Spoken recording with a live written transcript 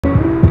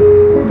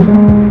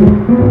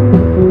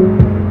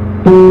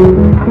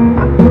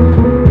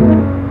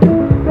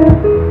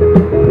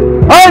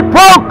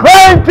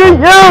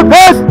you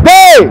this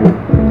day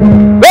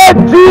that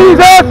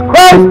Jesus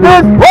Christ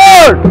is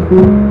Lord,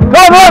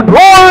 to the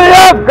glory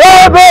of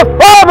God the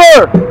Father.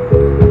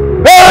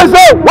 There is a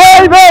way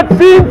that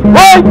seems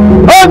right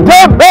unto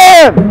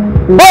man,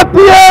 but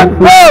the ends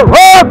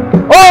thereof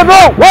are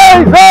the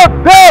ways of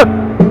death.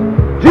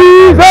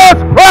 Jesus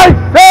Christ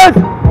says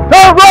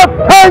to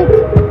repent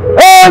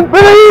and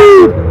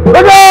believe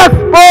the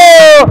gospel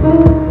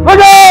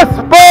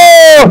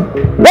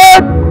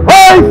that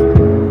Christ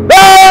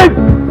died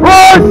for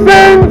our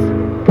sins,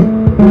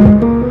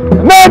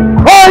 and that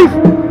Christ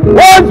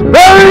was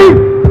buried,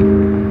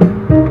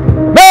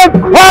 that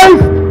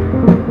Christ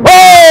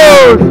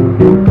rose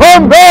from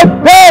the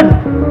dead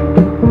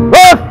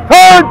the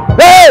third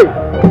day.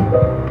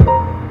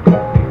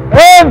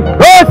 And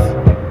thus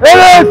it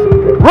is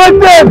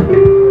written,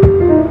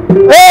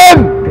 and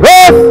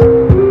thus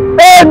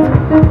it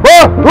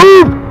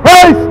behooved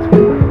Christ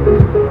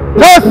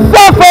to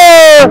suffer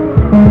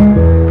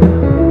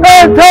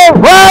and to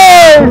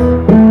rise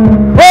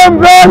from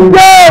the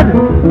dead,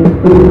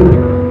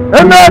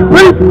 and that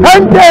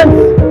repentance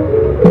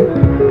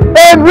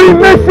and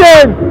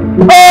remission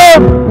of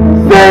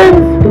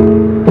sins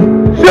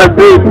should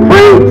be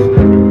preached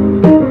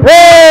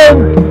in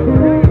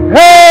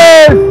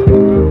his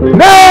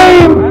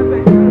name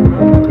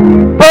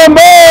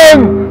among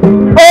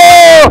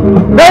all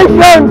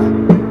nations,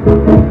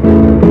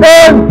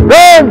 and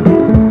then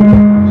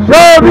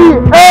shall the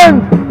end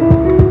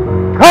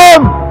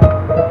come.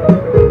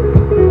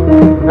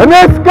 And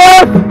this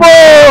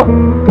gospel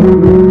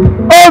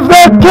of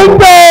the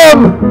kingdom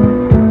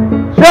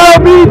shall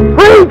be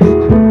preached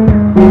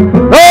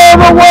all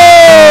the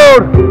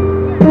world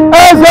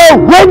as a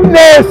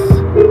witness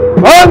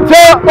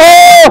unto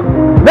all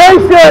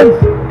nations,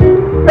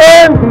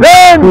 and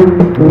then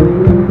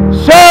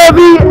shall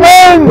the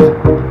end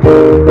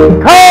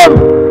come.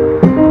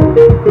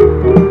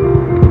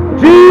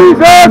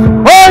 Jesus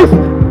Christ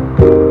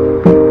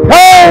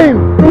came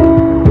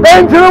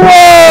into the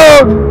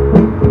world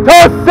to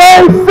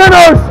save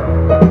sinners.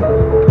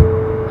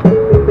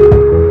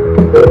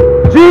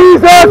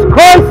 Jesus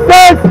Christ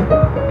says,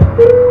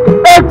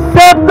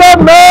 except a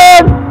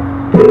man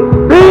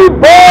be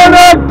born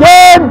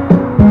again,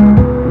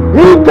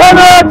 he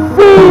cannot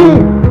see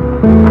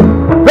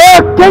the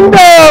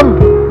kingdom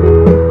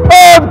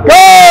of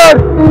God.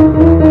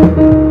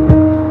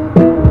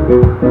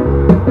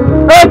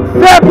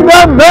 Except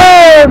a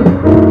man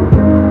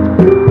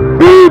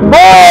be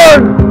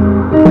born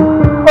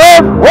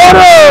of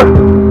water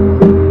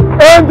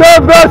and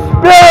of the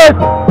Spirit,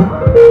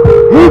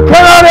 he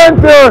cannot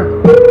enter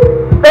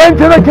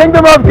into the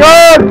kingdom of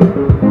God.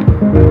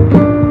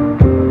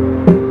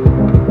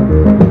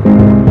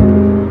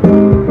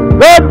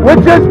 That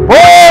which is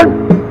born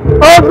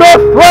of the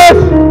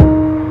flesh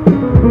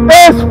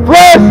is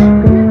flesh.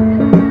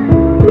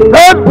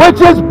 That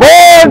which is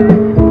born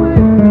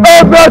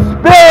of the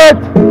Spirit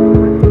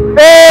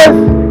is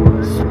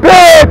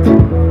spirit.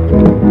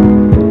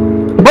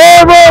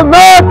 Marvel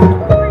not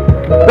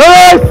that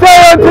I say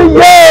unto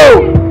you,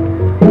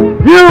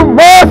 you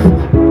must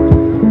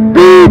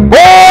be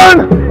born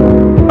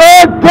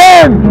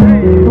again.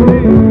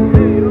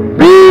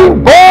 Being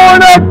born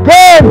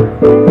again,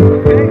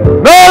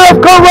 not of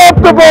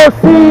corruptible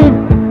seed,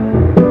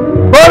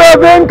 but of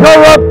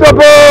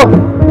incorruptible,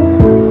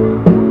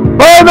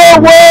 by the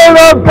word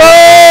of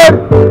God.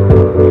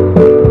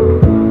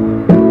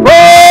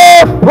 For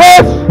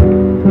flesh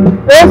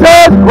is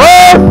as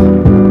grass,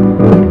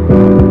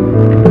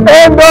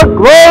 and the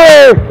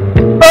glory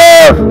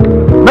of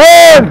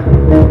man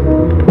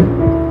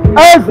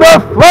as the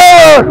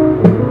flower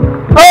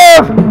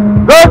of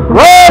the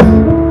grass.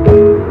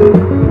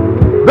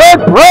 The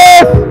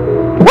grass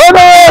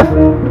withereth,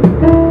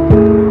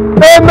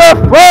 and the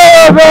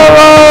flower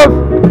thereof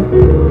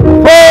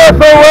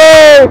falleth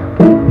away.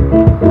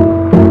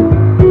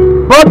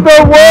 But the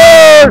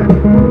word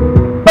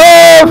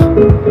of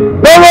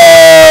the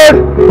Lord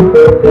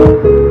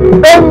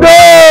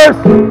endures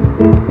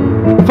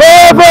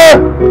forever.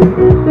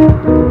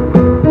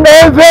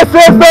 And this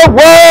is the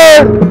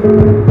word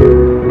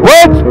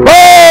which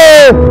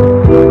by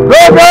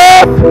the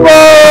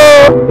gospel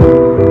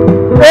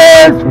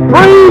is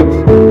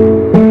preached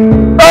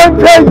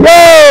unto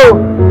you.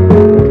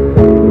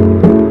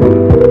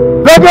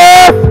 The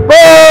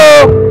gospel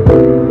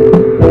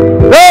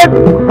that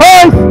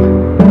Christ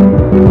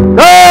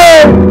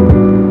died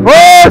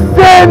for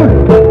sin,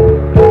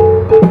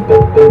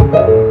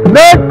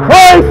 that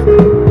Christ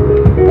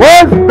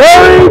was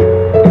buried,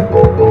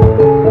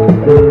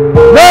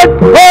 that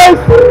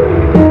Christ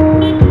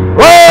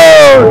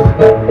rose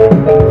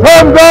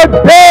from the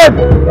dead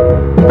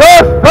the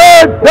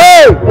third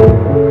day.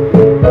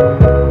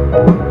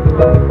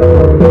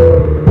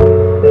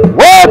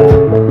 What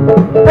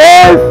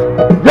is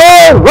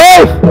your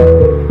life?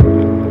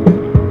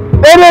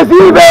 It is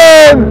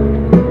even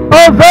a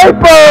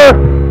vapor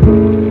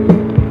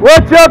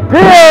which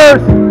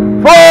appears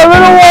for a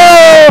little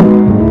while,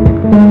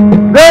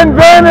 then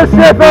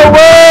vanisheth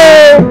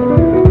away.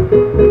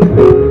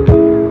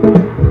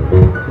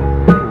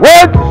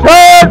 What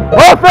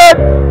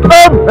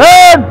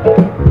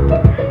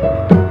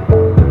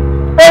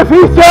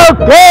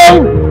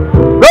gain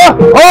the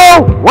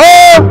whole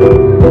world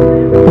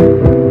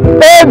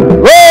and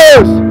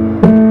lose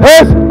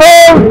his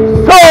own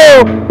soul?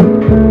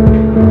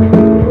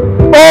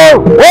 Or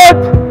what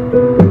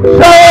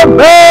shall a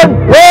man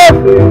give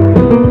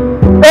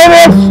in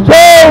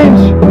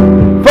exchange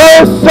for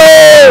his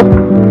soul?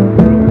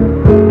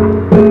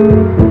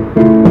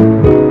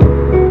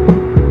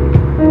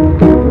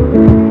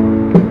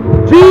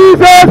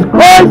 Jesus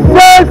Christ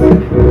says,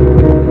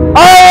 I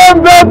am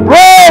the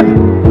bread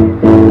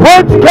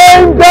which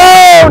came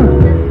down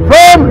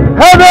from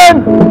heaven.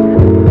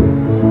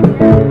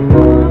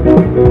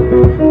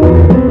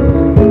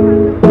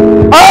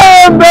 I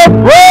am the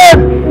bread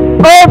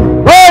of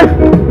life.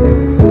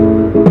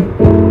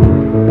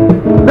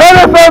 That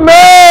if a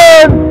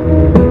man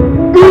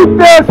eat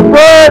this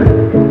bread,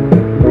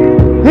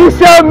 he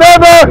shall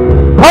never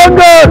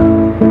hunger.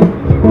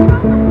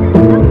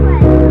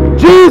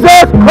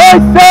 Jesus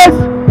Christ says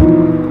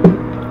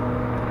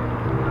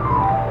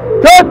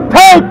to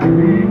take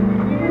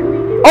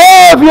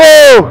all of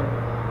you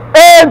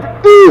and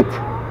eat.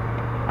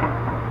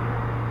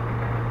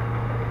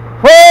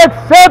 For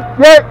except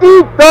ye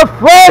eat the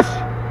flesh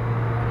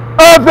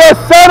of the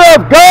Son of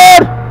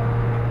God,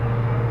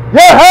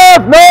 you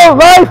have no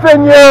life in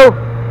you.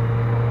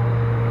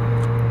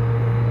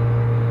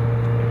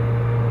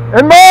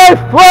 And my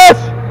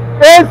flesh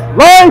is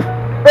life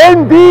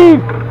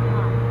indeed.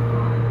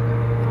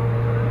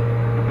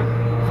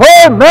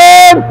 For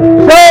man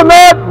shall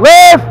not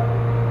live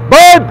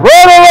by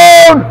bread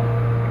alone,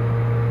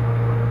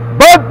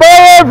 but by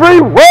every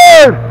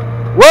word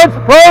which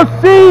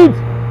proceeds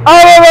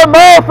out of the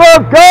mouth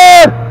of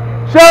God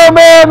shall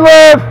man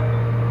live.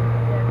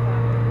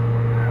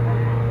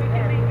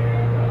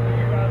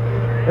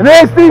 And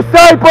his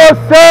disciples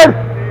said,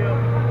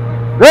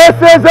 this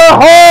is a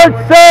hard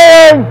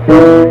saying.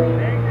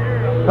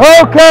 Who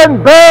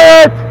can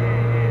bear it?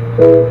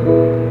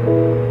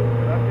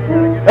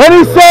 And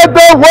he said,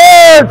 the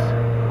words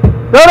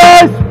that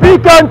I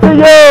speak unto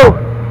you,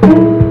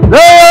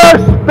 they are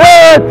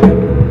spirit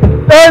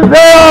and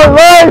they are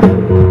life.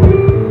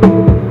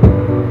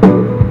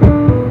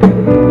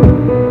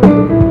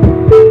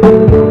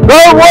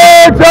 The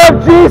words of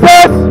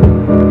Jesus,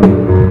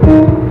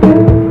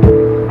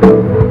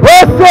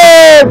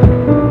 blessed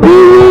be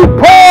ye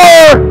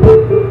poor,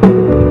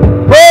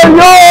 for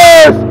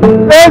yours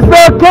is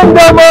the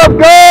kingdom of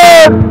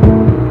God.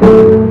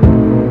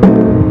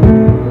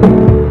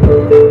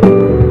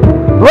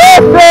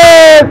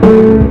 Blessed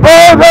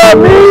are the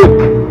meek,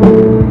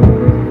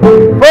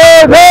 for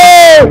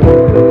they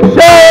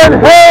shall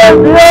inherit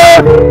the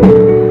earth.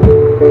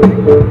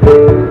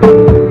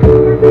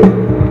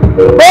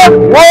 But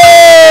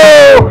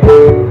woe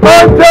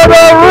unto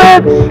the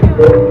rich,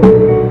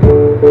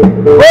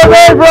 for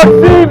they've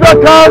received the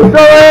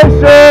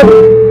consolation.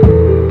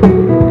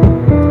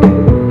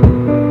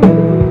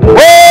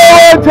 Woe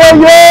unto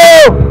you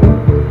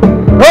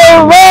who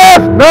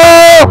laugh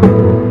now,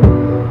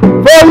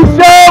 for ye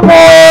shall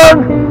mourn.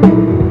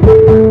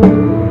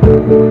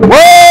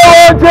 Woe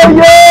unto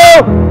you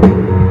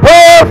who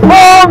are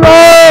full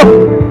now,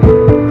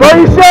 for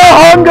ye shall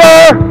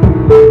hunger.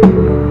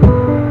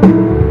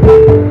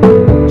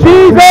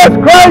 Jesus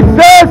Christ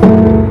says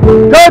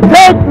to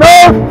take no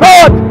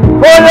thought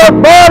for your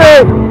body,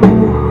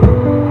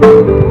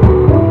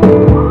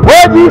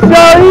 what ye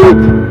shall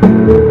eat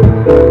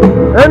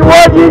and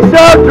what ye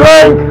shall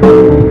drink.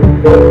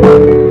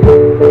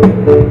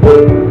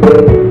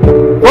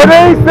 For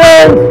these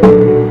things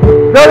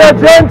that the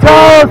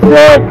Gentiles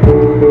seek.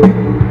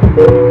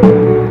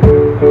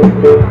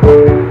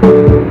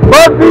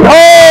 But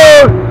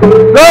behold,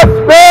 the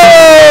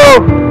sparrow,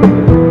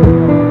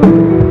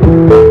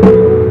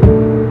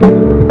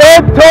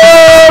 it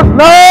toils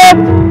not,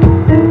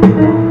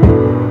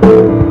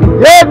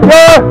 yet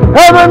your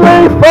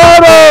heavenly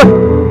Father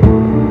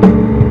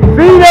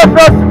feedeth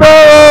the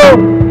sparrow.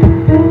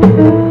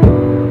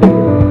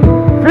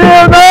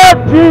 Fear not,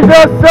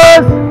 Jesus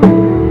says,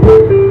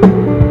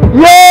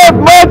 ye have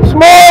much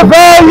more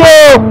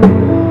value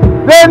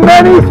than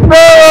many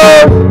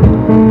sparrows.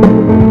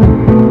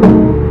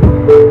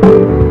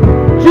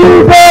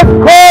 Jesus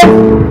Christ,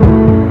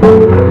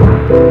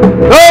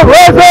 the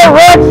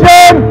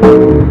resurrection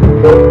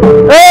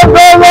and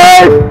the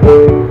life.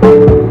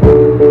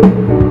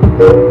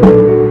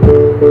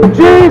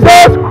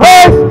 Jesus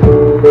Christ,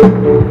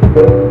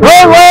 the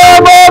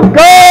Lamb of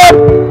God,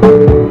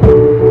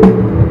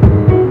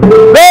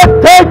 that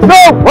takes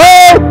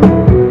away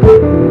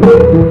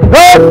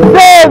the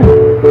sin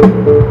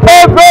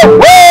of the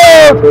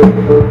world.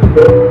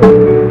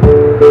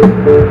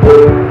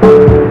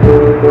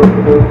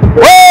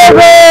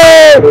 Worthy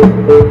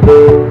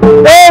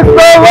is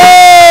the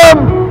Lamb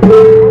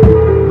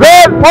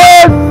that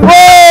was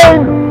slain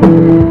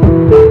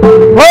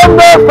from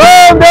the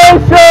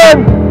foundation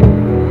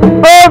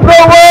of the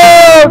world.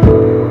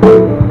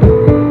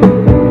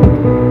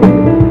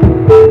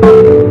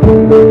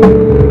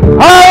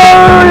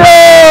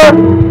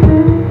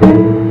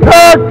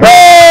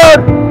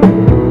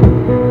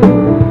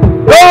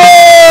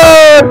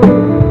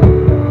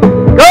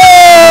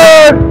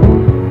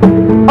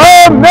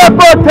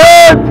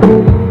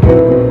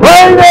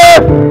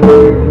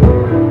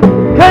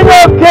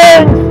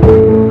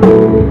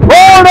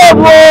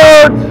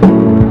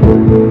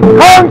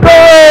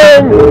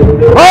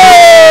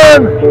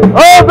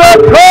 the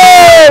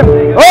tribe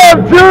of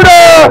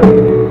Judah.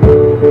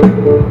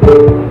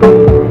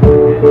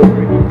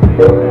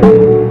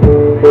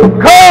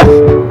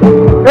 Cursed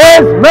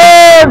is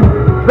man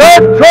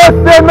that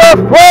trusts in the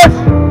flesh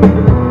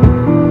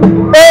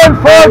and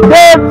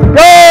forgets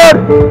God.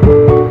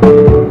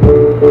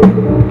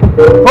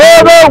 For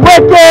the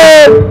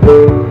wicked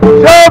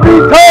shall be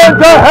turned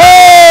to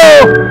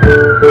hell,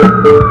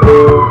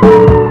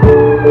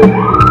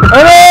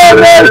 and all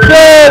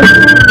nations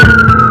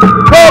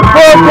shall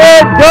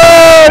forget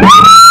God.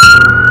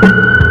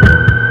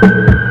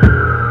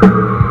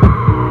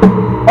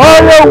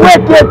 Are you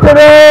wicked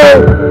today?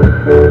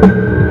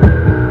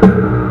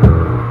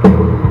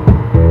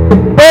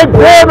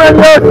 Examine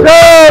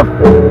yourself.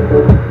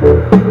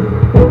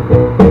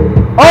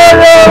 Are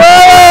you a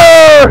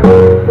liar?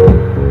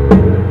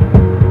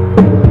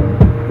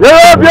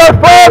 You're of your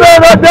father,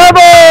 the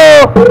devil.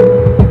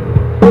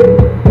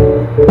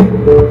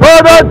 For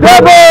the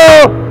devil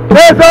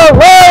is a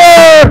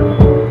liar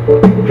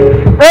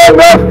and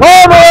the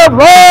father of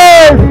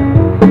lies.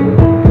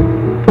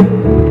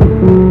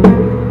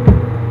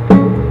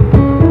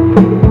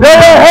 Do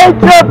you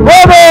hate your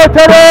brother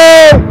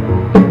today?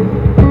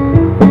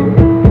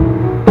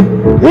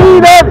 He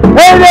that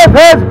hateth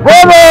his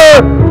brother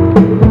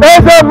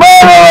is a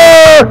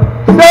murderer,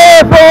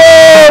 saith the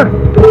Lord.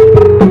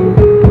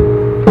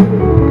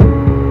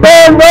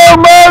 And no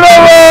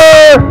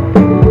murderer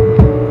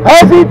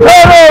has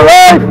eternal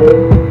life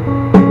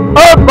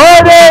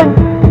abiding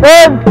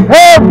in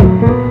him.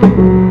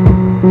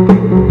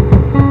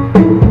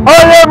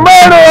 Are you a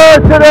murderer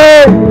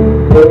today?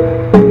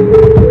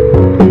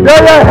 Do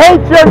you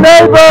hate your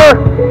neighbor?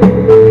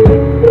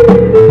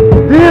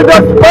 Do you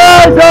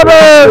despise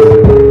others?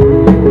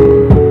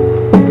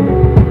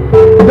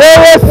 Do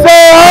you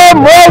say I'm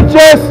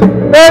righteous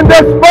and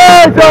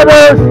despise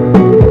others?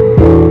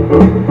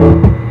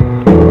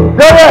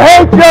 Do you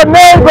hate your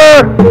neighbor?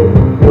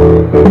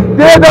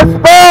 Do you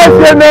despise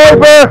your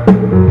neighbor?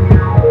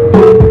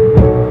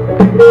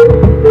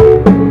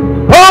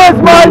 Who is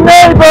my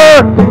neighbor?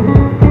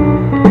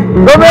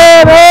 The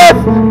man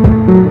asked,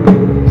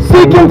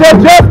 seeking to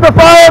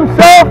justify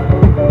himself.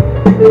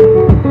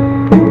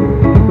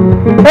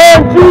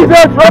 And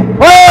Jesus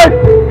replied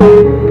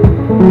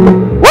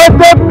with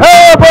the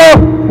parable.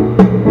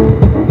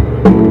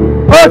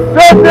 A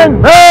certain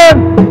man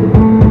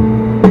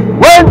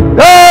went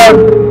down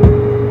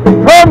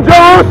from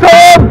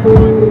Jerusalem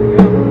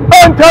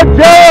unto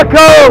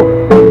Jericho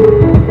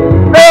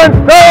and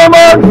fell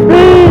among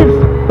thieves.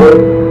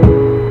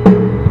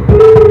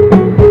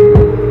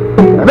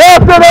 And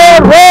after they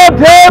had robbed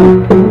him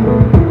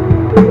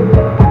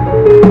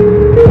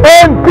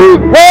and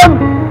beat him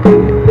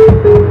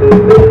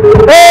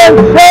and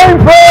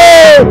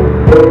shamefully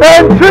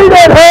and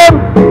treated him,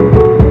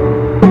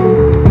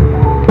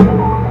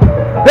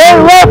 they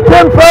left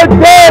him for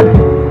dead.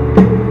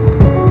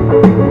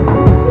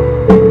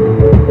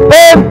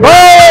 And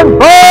by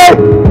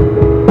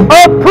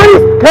a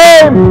priest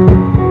came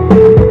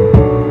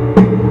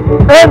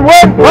and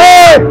went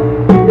by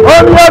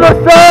on the other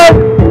side.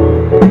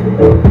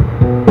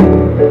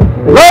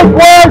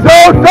 Likewise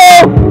also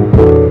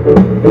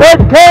it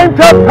came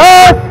to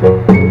pass,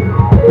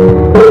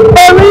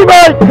 a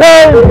Levite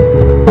came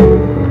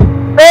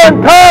and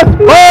passed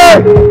by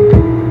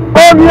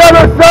on the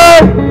other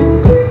side.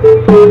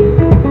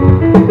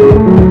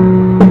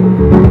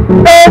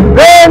 And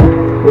then,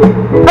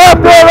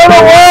 after a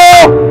little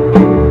while,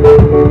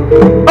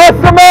 a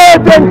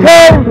Samaritan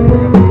came,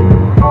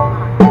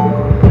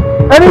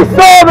 and he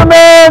saw the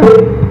man,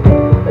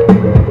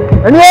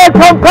 and he had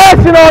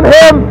compassion on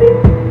him,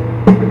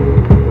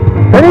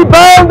 and he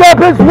bound up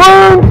his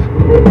wounds,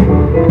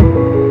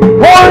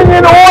 pouring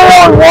in oil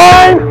and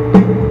wine,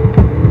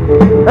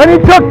 and he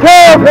took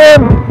care of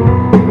him.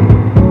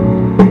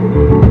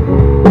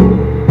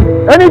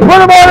 And he put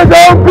him on his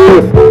own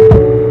beast,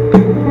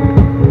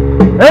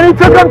 and he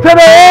took him to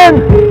the inn,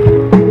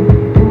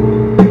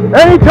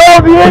 and he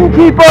told the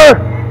innkeeper,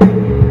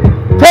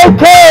 take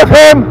care of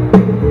him.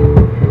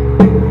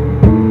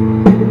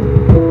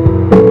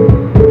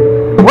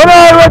 When I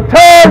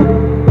return,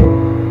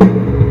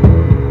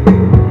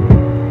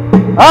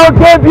 I'll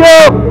give you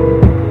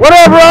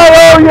whatever I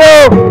owe you.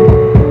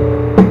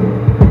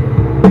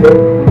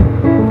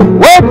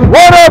 Which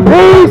one of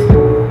these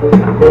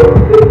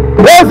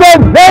was a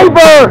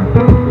neighbor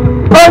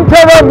unto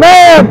the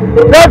man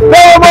that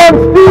fell among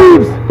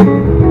thieves?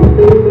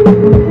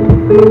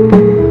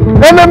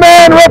 And the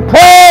man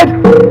replied,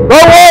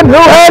 the one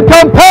who had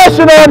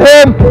compassion on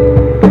him.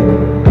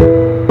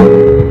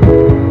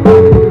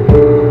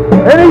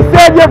 And he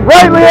said, you've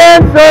rightly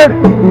answered.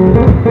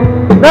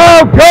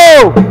 Now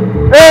go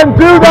and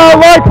do thou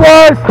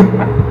likewise.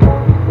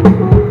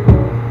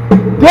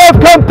 Give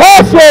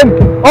compassion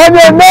on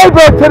your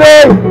neighbor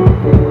today.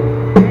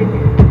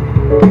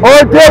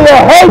 Or do you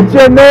hate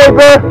your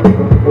neighbor?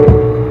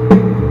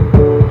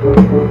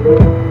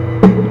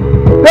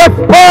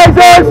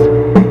 Despisers,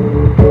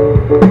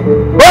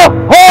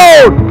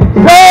 behold,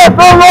 saith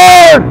the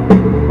Lord,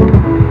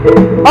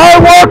 I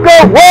work a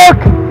work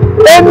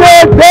in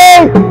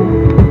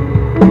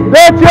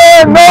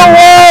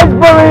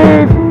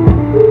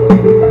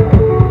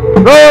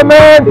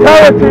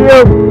tell it to you.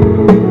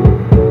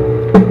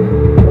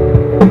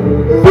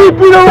 Seek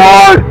ye the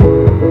Lord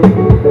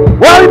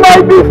while he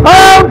might be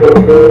found.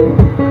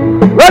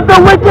 Let the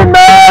wicked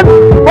man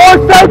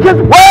forsake his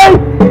way,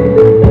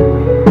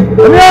 and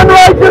the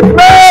unrighteous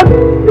man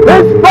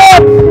his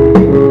thoughts,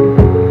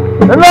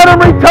 and let him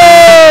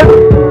return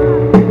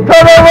to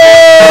the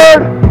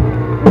Lord.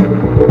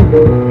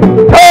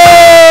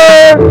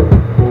 Turn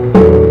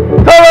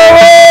to the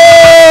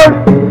Lord.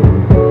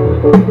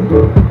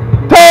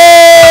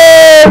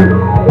 Turn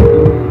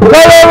to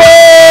the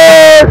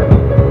Lord.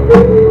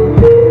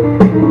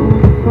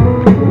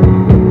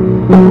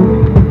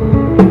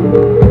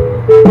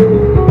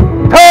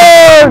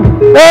 Turn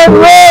and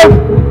live.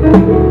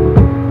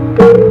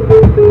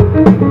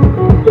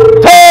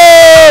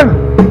 Turn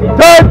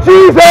to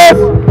Jesus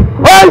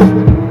Christ.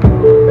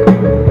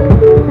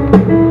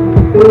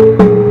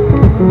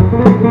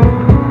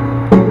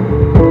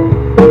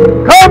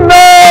 Come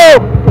now,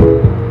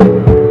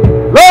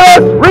 let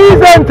us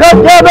reason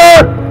together.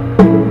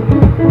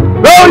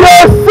 Though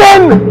your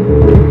sin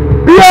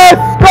be as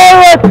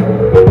scarlet,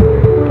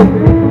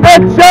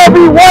 it shall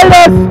be white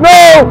as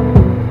snow.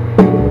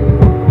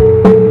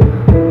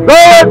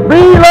 Though it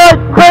be like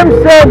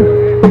crimson,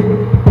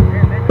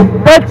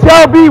 it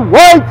shall be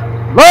white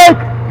like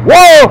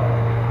wool.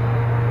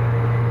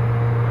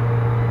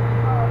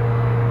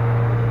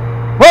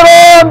 Put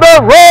on the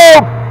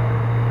robe.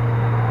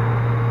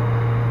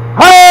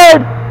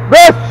 Hide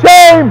the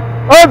shame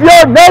of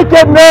your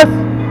nakedness.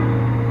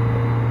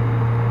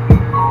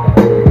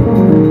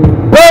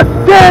 The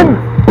sin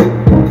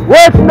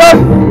which does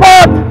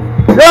spot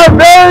your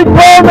very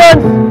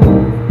garments.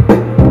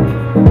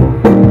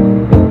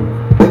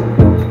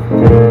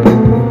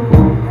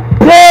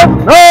 Give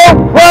no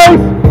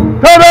place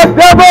to the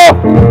devil.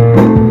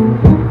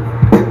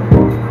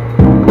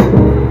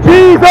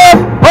 Jesus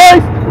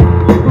Christ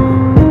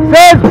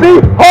says,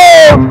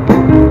 behold,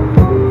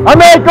 I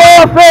make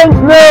all things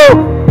new.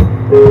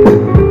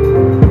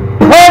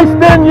 Christ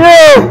in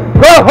you,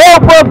 the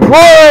hope of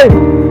glory.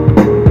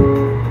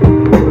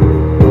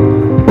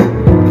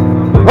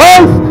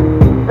 Christ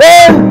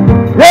in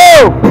you,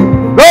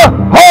 the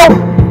hope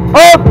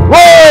of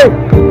glory.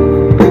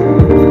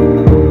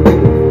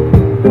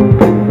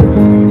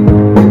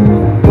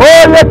 For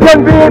you can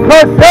be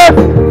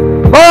possessed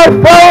by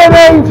fallen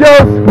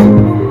angels.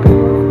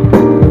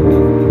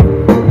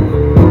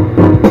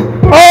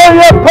 Are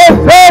you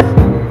possessed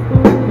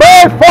by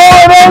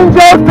fallen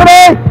angels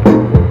today?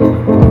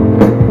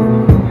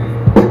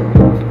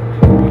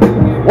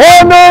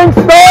 Wandering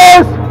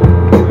stars,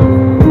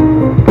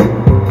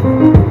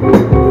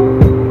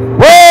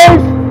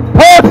 waves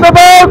tossed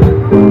about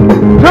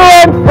to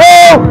and fro,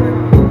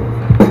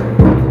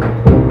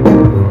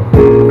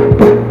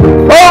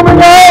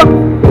 foaming out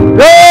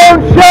your own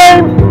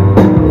shame.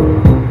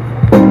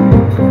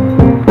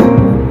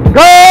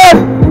 God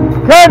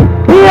can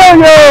heal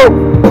you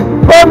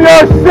from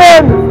your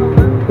sin.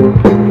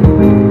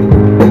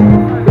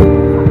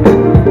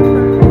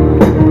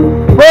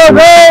 For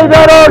they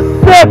that are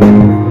sick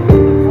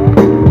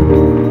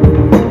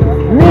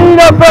need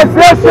a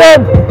physician,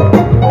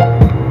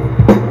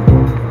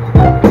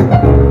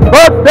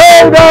 but they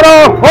that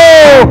are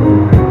whole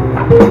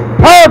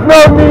have no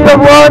need of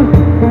one.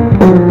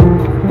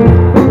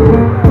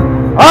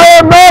 I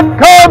am not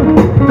come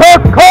to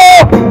call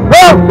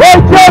the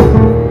righteous,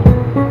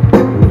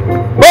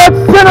 but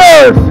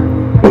sinners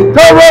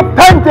to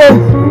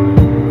repentance.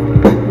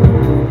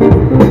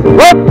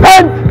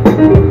 Repent!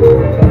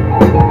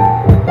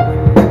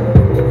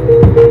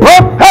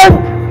 Repent!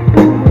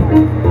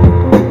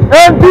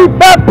 And be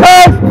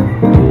baptized,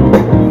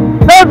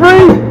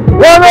 every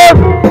one of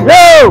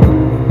you,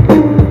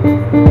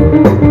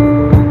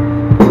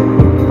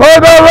 for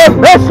the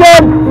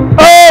remission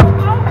of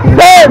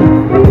sin.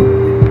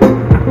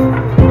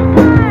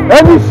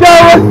 And you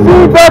shall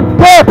receive the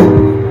gift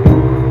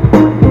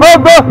of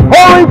the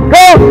Holy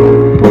Ghost.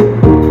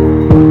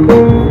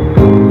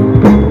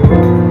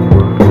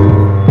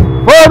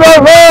 For the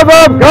love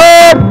of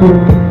God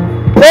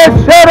is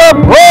shed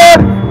abroad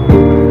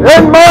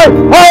in my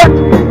heart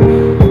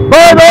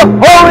by the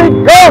Holy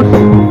Ghost.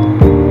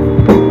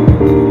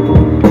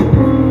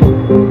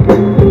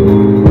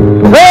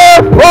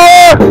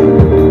 Therefore,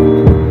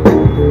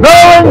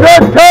 knowing the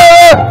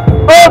terror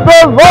of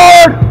the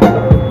Lord,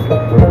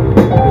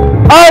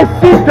 I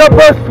seek to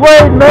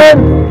persuade men.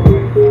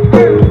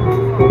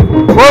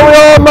 For we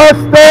all must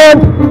stand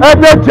at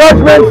the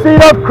judgment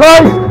seat of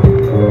Christ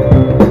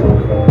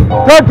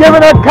to give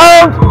an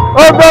account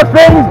of the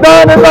things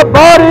done in the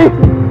body,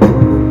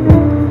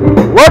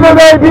 whether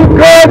they be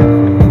good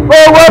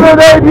or whether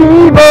they be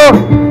evil.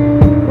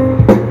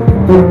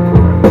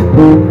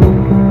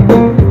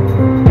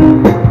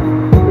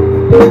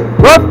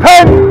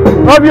 Repent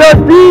of your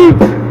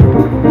deeds.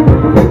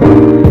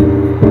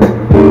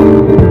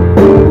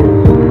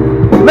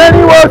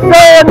 Many will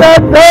say in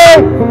that day,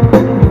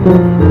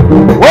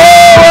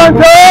 woe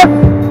unto us!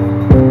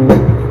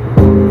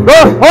 The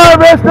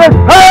harvest is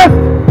past,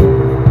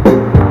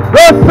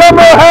 the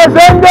summer has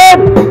ended,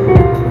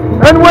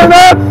 and when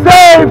not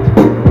saved,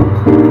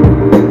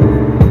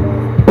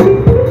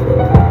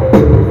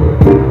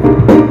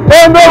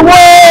 and the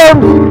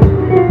worms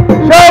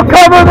shall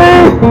cover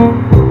thee,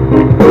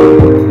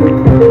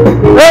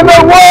 and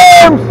the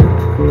worms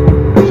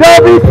shall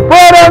be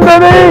spread under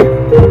thee,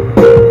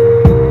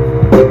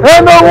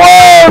 and the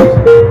worms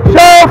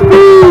shall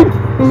feed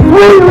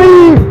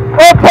sweetly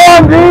upon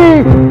thee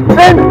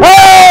in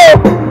hell.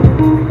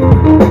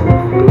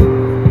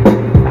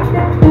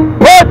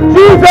 But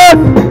Jesus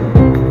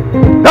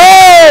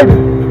died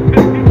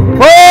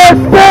for our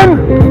sin.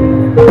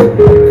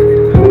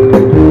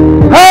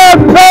 Have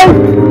faith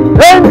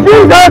in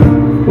Jesus.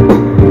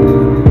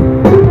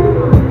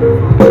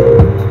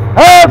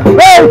 Have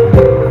faith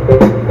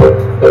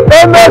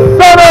in the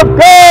Son of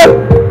God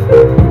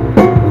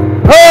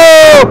who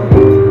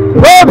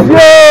loves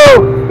you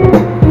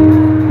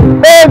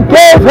and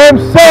gave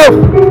himself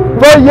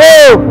for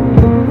you.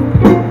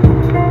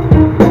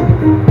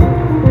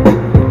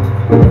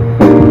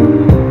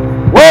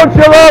 Won't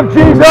you love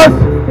Jesus?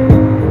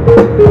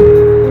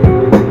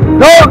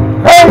 Don't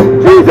hate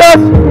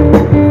Jesus.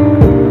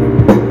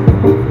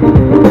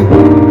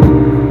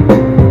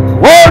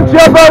 Won't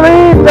you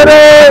believe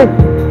today?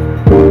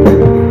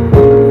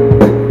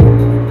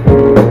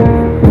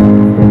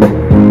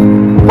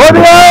 For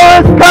the hour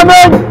is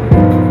coming,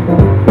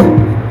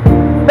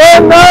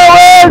 and now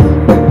is,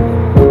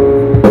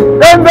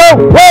 in the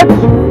which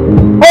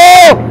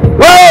all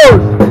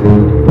those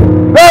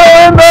that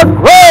are in the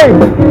grave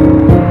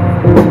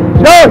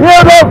shall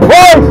hear the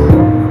voice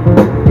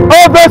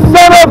of the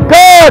Son of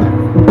God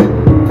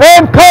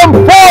and come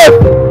forth.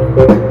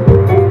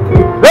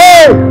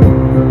 They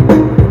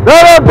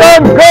that have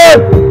done good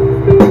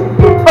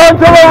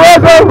unto the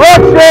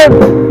resurrection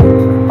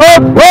of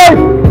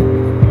life,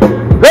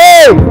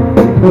 they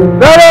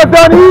that have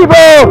done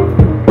evil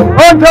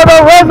unto the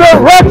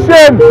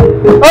resurrection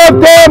of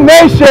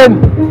damnation.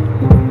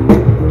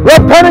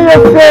 Repent of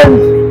your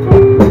sins.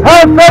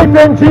 Have faith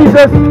in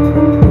Jesus.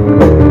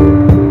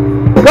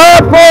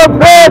 God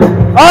forbid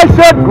I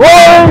should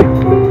glory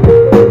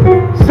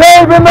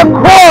save in the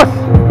cross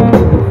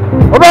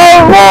of our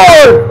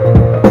Lord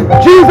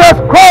Jesus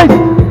Christ,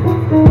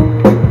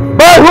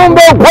 by whom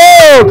the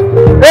world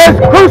is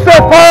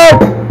crucified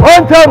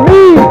unto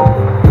me,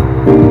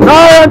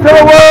 not unto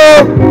the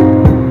world.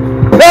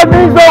 That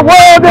means the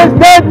world is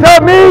dead to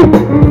me,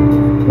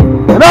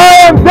 and I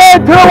am dead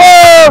to the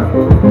world.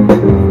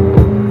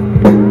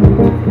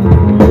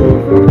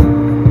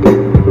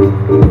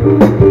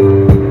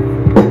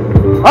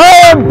 I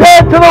am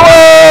dead to the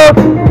world,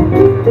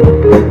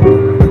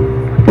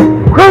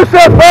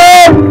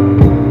 crucified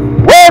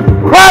with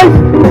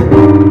Christ.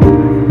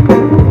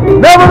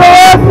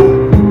 Nevertheless,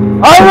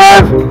 I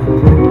live,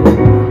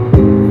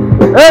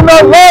 and the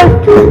life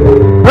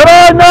that I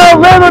now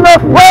live in the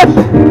flesh,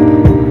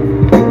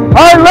 I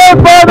live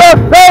by the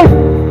faith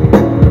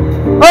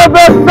of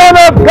the Son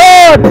of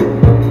God,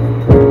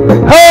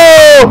 who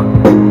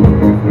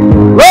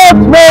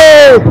loved me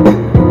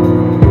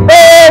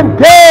and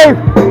gave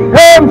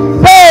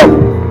himself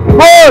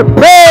for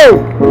me.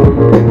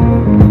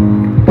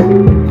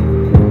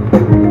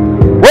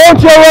 Won't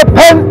you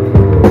repent?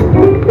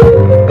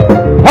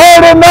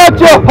 Harden not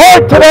your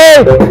heart today.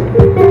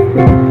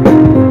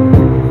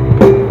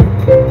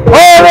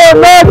 Harden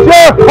not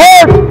your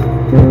heart.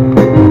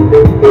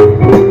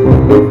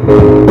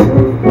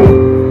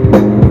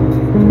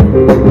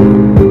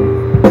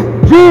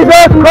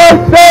 Jesus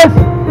Christ says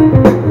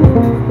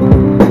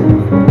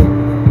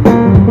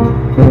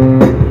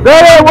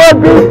that it would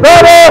be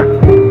better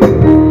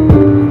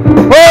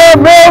for a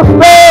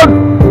millstone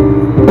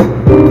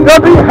to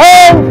be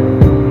hanged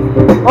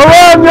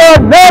around your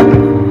neck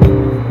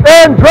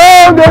and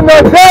drowned in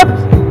the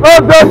depths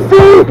of the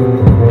sea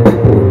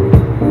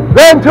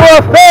than to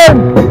offend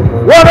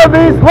one of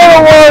these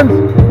little ones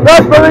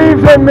that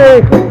believes in me.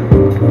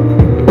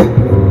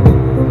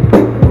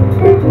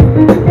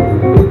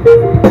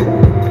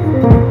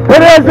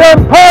 It is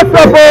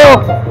impossible,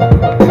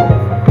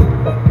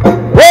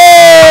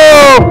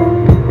 woe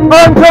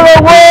unto the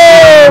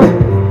world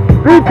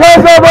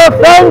because of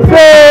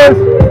offenses.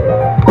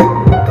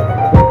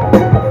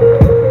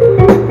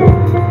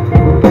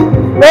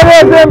 It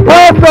is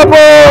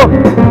impossible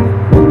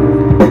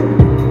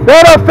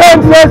that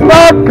offenses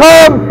not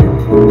come,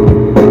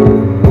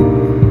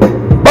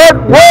 but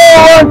woe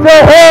unto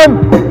him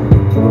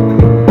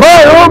by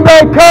whom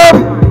they come.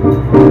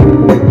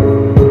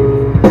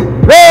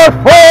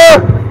 Therefore,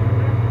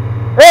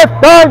 if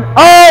thine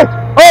eye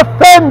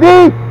offend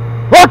thee,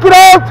 pluck it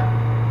out,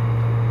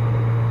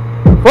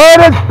 for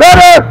it is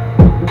better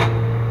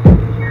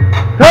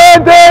to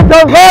enter into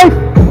life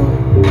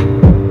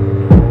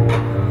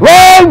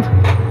blind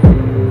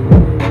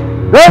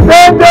than to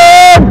enter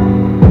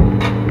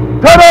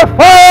to the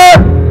fire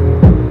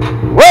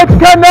which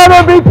can never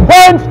be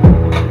quenched,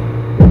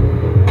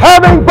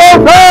 having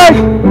both eyes,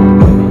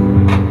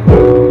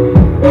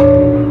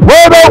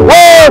 where the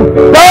worm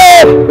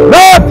dieth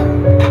not,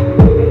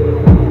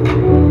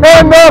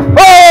 and the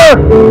fire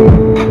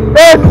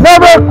is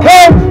never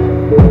quenched.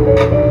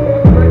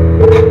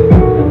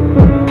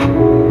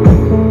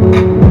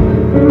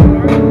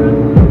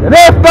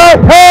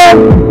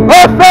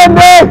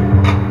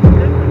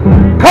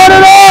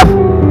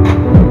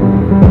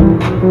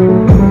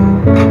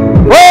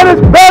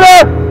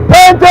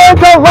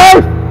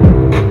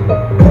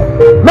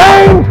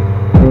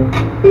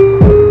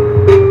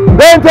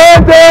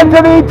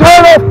 into the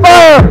eternal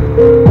fire,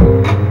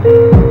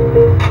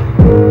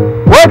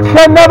 which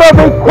can never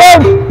be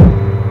quenched.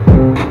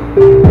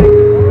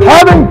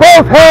 Having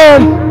both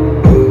hands,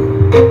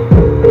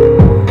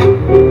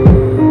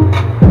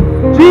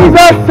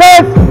 Jesus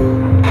says,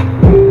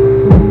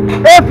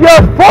 if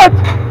your foot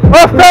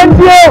offends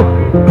you,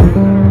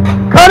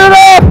 cut it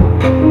off.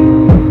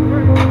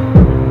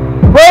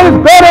 For it is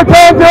better to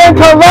enter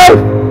into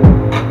life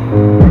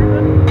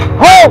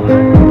halt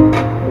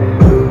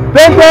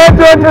than to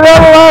enter into the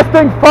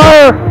everlasting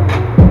fire,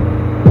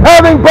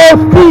 having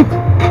both feet.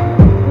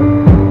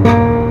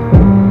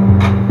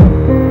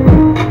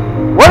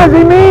 What does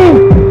he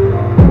mean?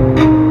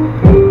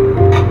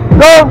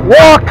 Don't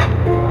walk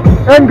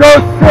and go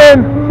sin.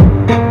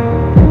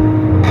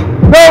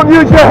 Don't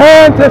use your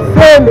hand to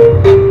sin.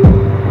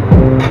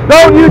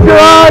 Don't use your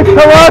eyes to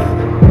lust.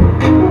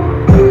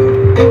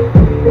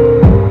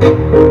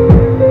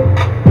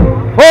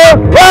 For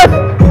lust,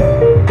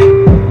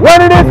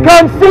 when it is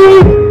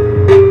conceived,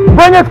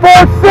 bringeth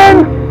forth sin.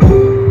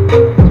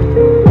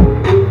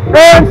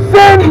 And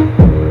sin,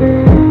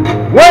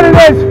 when it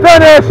is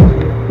finished,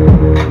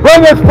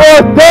 bringeth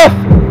forth death.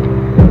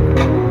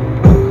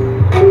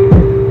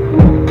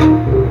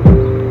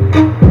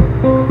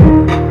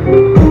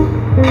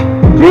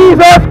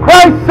 Jesus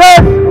Christ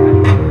says,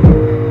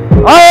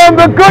 I am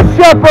the good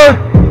shepherd.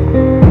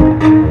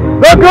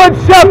 The good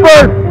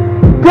shepherd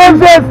gives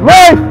his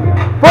life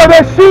for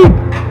the sheep.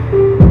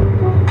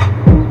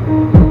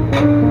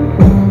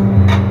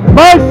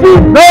 My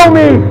sheep know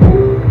me,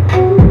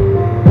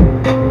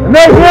 and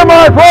they hear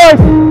my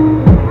voice,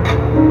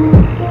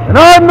 and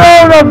I'm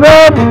known of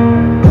them,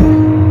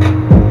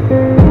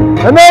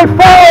 and they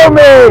follow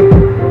me,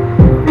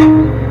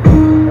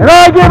 and I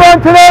give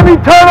unto them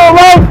eternal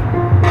life.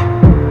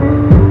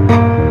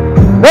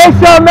 They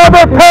shall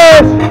never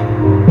perish,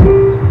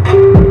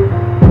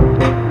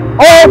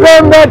 all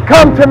them that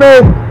come to me.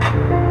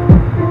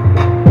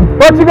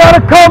 But you got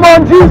to come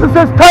on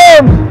Jesus'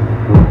 terms.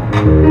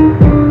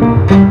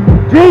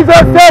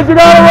 Jesus says you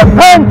got to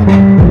repent.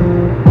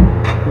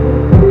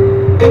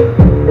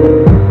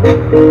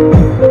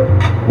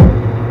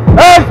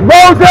 As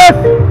Moses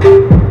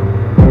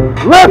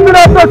lifted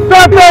up the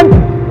serpent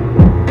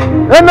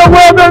in the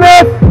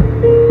wilderness,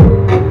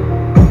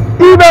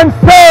 even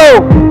so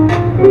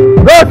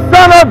the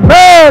Son of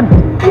Man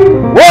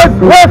was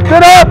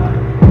lifted up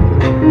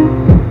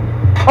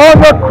on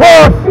the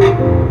cross,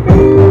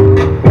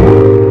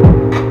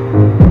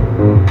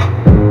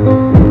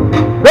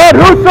 that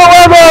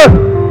whosoever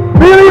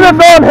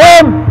believeth on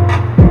him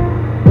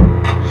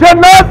should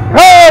not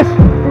perish,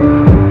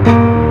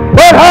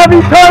 but have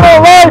eternal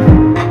life.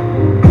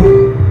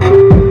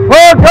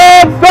 For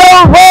God so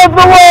loved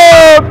the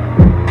world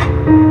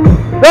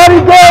that he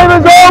gave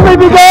his only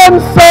begotten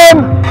Son,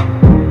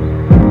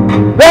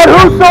 that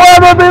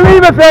whosoever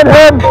believeth in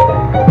him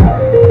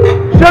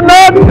should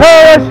not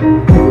perish,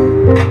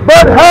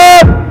 but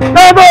have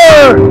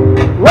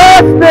everlasting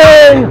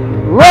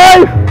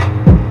life.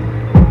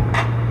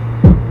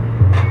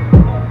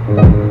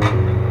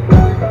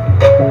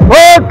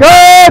 For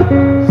God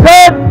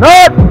sent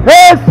not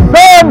his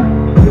Son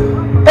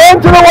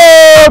into the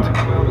world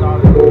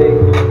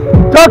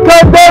to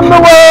condemn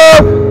the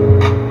world,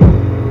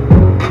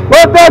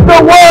 but that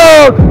the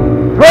world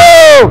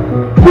through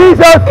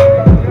Jesus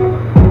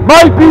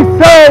might be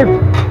saved.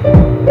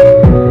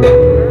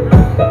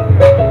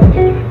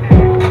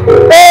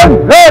 And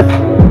this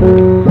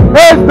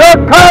is the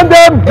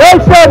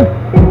condemnation,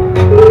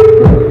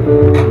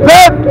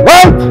 that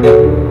light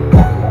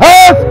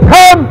has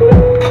come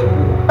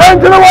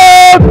into the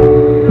world,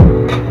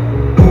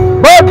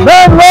 but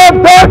men love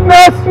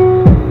darkness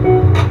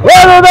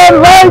rather than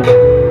light,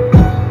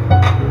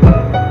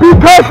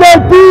 because their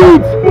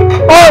deeds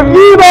are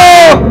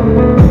evil.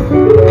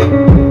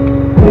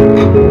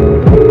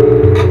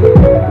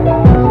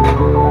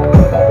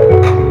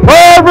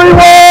 For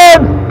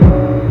everyone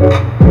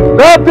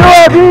that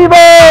doeth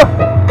evil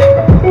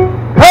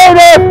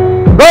hateth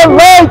the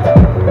light,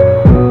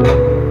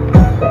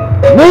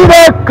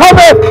 neither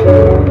cometh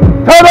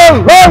to the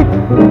light,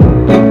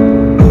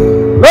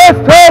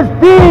 lest his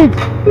deeds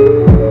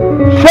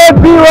should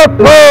be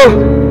reproved.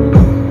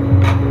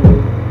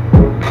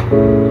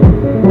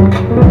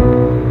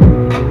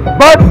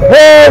 But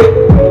he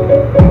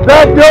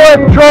that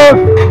doeth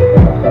truth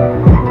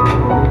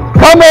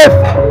cometh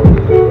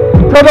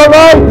to the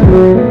light,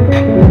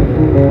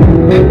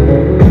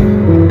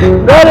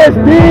 that his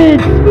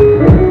deeds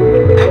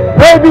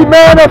may be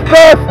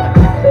manifest,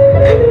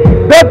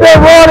 that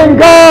they're wrought in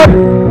God.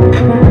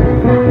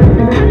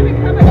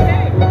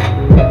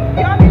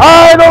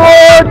 I, the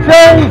Lord,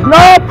 change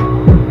not.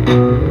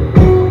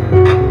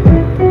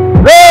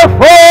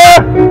 Therefore,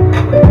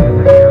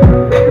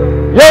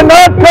 you're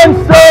not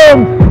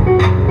consumed.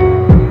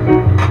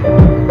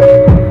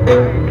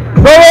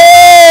 The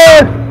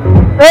Lord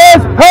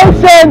is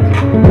patient,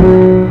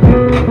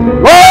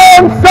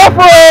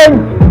 long-suffering,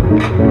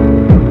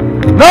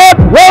 not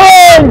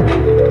willing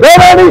that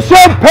any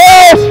should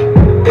perish,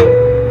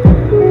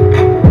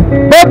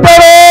 but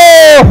that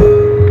all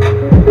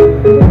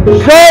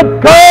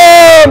but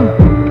come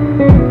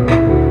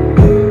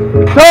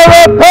to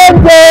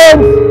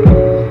repentance.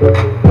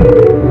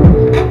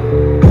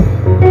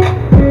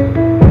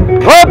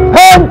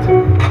 Repent.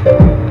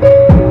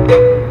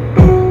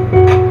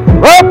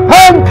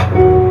 Repent.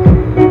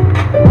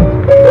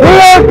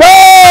 Fear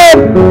God.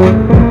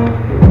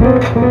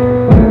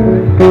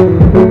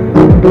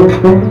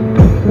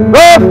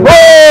 The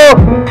fool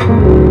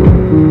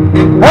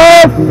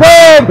has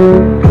said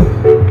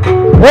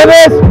in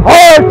his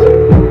heart,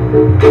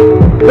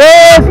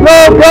 there is no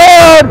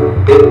God.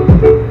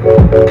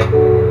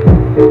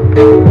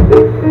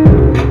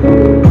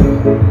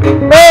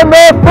 And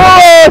the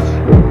foolish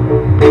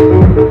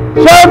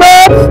shall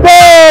not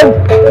stand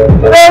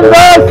in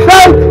thy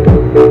sight.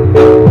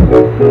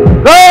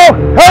 Thou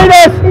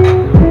hatest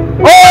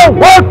all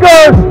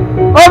workers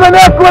of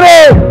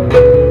iniquity.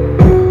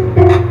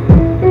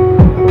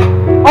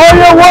 Are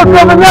you a worker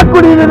of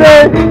iniquity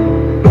today?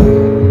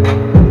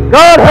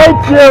 God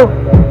hates you.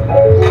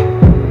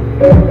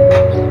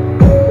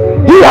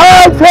 He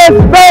hides his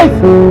face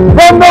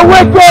from the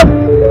wicked,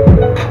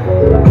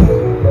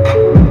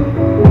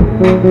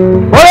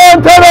 but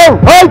unto the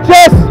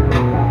righteous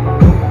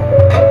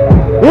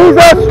he's a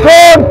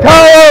strong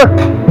tower.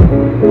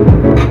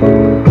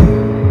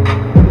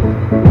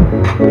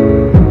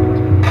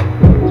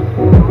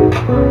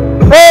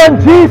 And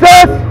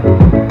Jesus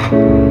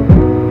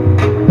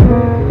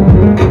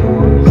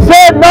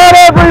said, not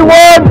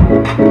everyone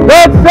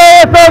that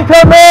saith unto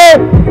me,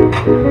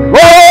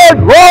 Lord,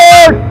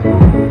 Lord,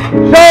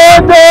 shall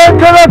enter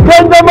into the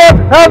kingdom of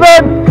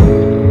heaven,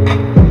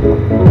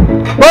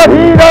 but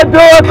he that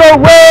doeth the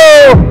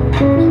will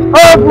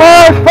of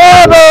my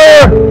Father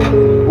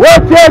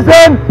which is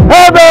in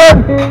heaven.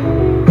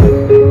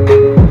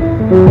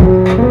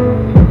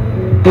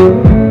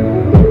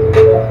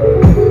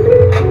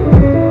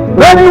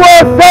 Then he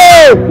will say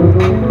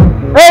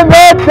in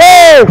that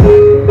day,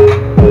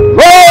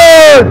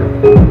 Lord,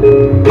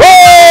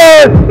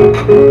 Lord,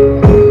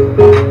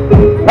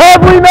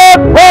 have we not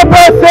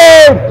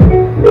prophesied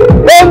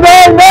in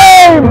thy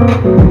name,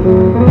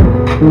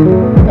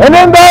 and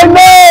in thy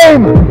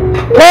name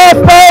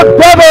cast out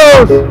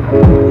devils?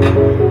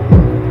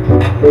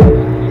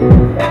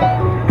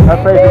 Have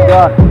faith in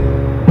God.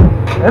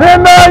 And in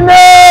thy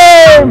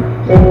name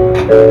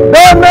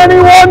done many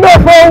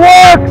wonderful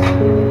works.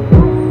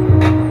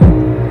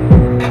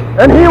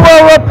 And he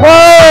will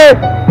reply,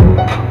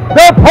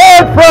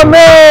 depart from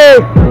me,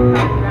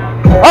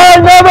 I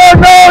never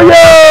know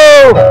you,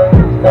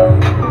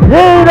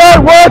 ye that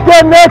work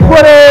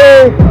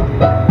iniquity.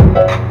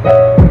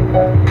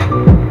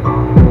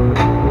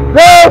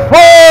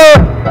 Therefore,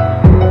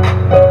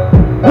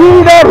 he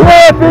that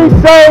heareth these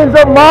sayings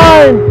of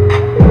mine,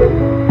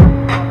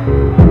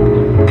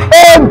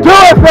 and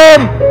doeth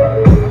them,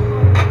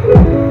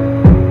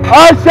 I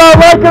shall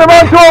liken him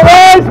unto a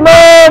wise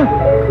man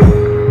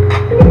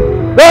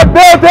that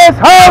built his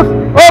house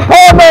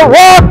upon the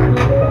rock,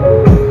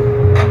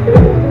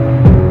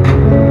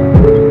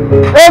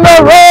 and the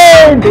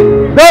rain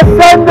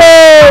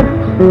descended,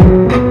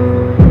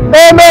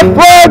 and the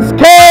floods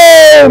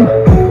came,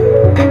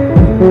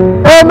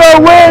 and the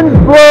winds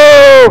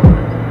blew,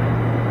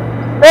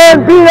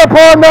 and beat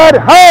upon that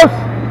house,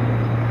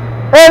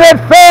 and it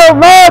fell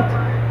not,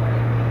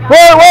 for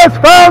it was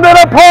founded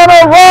upon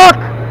a rock.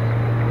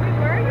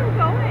 Where are you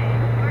going?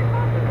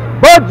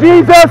 But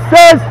Jesus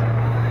says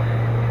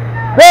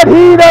that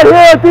he that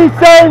heareth these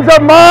sayings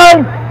of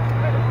mine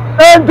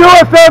and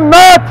doeth them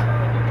not,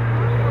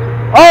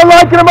 I'll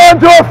liken him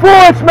unto a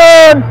foolish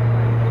man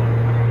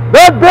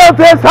that built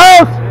his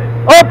house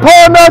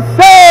upon the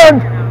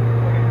sand,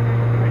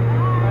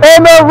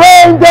 and the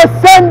rain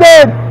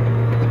descended,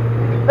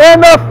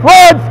 and the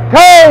floods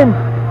came,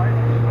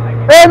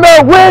 and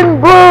the wind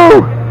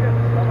blew,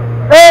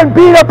 and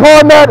beat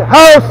upon that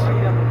house,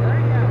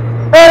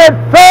 and it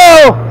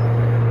fell,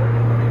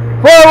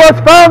 for it was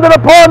founded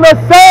upon the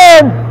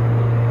sand.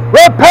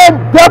 Repent,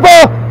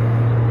 devil!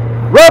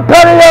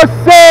 Repent of your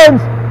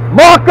sins,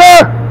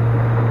 mocker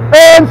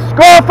and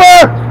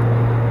scoffer!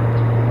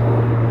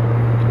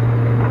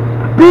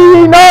 Be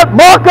ye not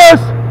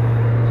mockers,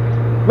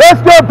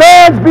 lest your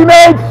bands be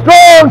made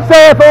strong,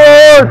 saith the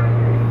Lord.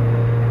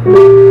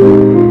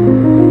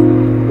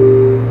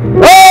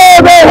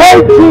 Oh, they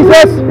hate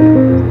Jesus!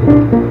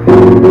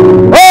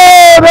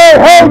 Oh, they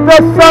hate the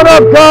Son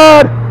of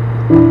God!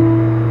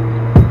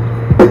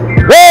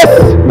 This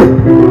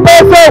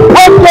is a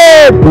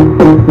wicked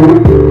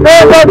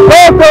and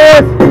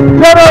adulterous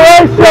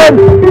generation!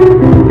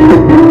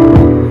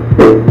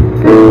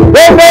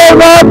 They know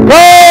not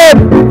God!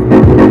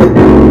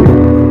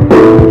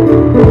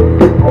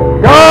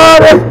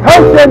 God is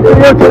patient to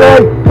you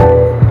today.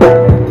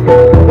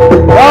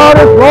 God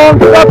is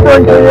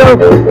long-suffering to you.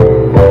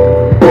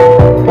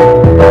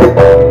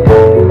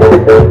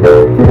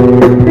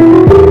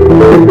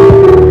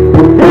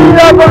 He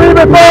that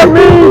believeth on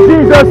me,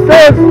 Jesus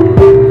says,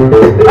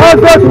 as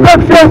the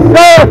scripture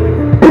saith,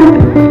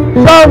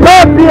 shall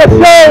not be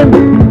ashamed.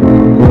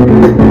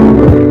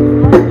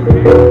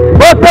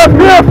 But the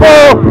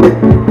fearful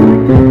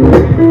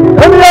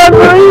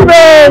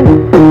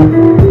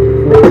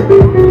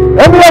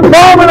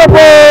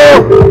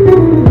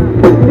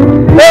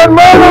and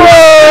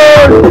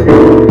murderers,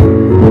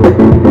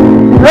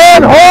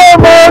 and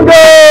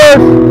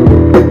whoremongers,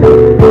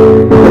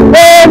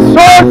 and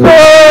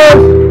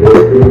sorcerers,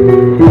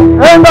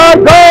 and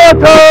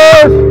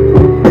idolaters,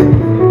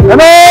 and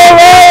all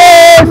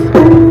others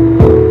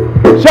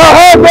shall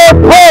have their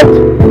part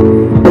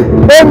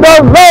in the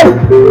lake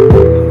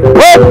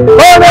which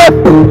burneth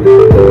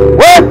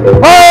with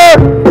fire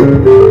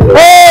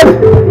and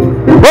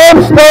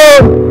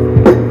brimstone.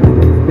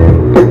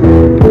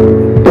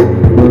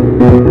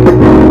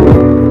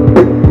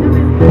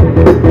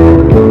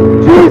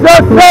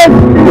 Jesus said,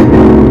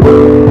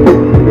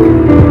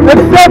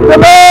 except the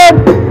man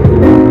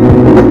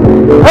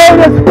hate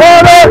his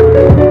father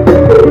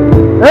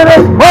and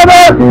his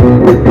mother,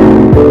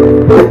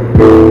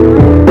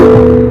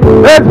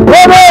 his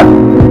brother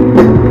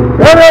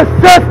and his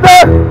sister,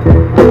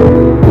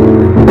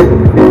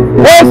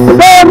 his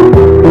son,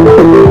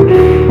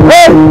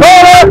 his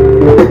daughter,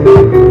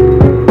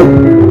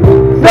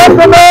 except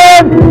the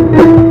man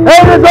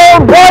hate his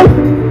own wife,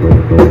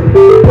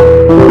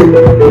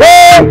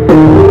 nay,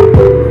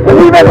 and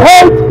even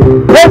hate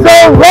his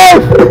own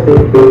life,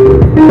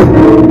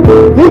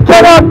 he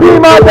cannot be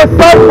my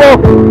disciple.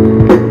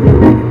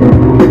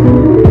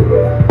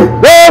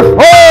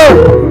 Therefore,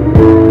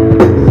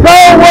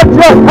 sell what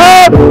you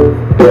have,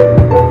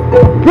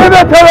 give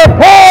it to the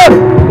poor,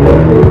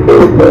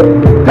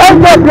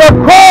 take up your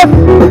cross,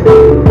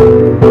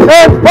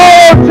 and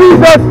follow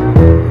Jesus.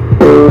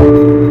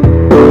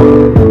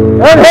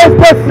 And his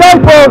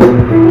disciples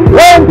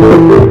went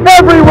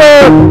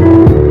everywhere,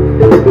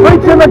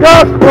 preaching the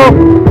gospel.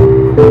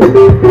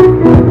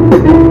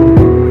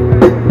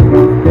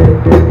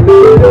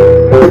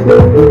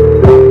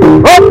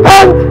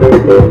 Repent,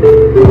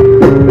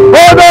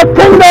 for the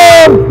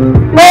kingdom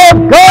of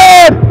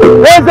God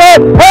is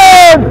at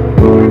hand.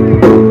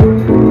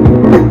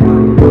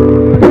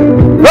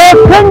 The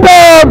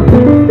kingdom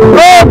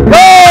of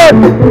God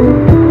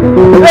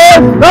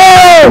is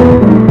nigh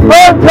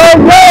unto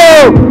you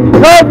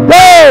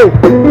today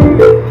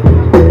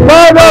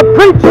by the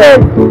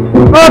preaching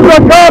of the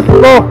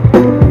gospel.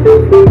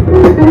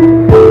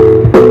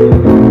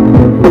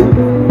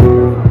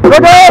 The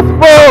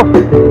gospel.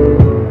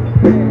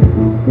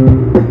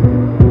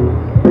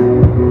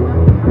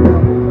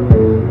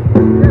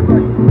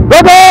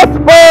 The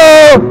gospel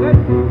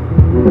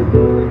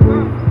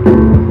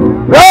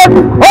that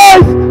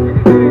Christ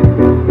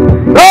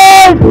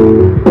died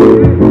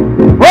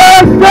for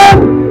our sin,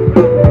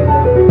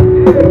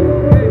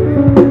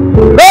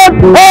 that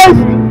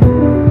Christ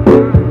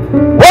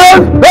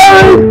was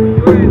buried,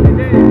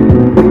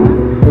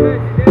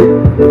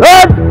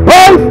 that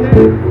Christ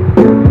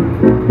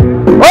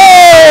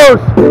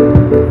rose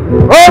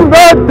from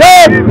the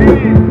dead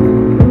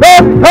the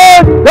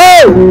third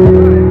day.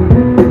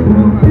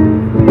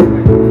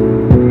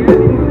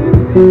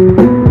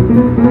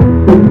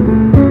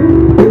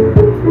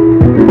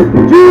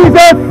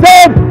 Jesus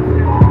said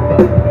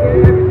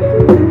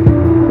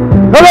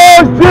to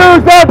those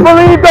Jews that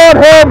believed on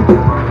him,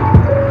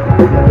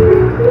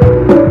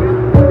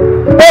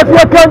 if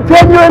you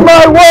continue in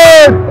my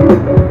word,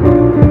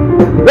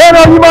 then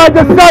are you my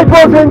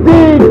disciples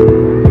indeed.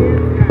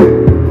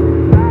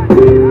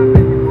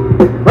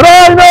 But I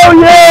know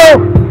you,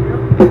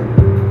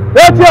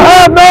 that you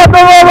have not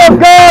the love of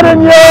God in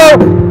you.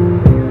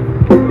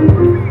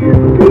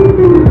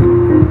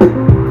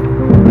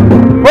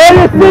 For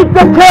you seek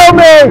to kill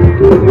me.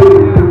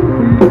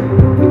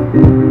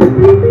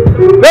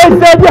 They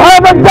said, you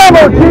have a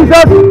devil,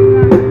 Jesus.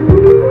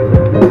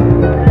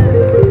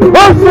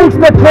 Who seeks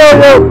to kill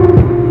you?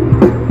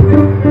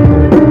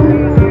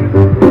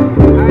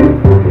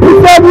 He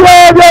said, you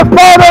have your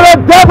father the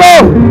devil.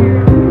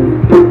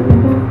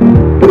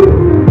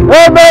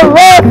 And the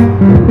lust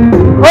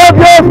of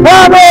your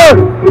father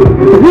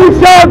you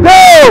shall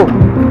do.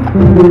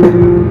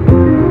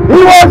 He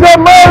was a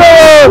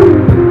murderer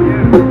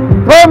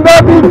from the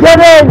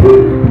beginning.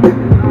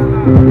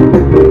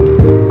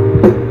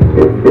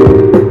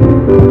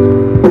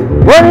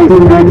 When he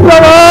speaks a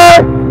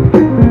lie,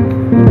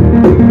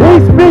 he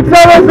speaks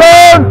of his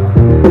own,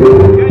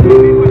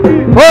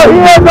 for he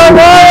is a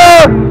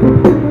liar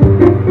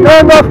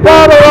and the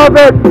father of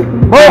it.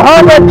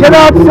 Muhammad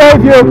cannot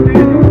save you.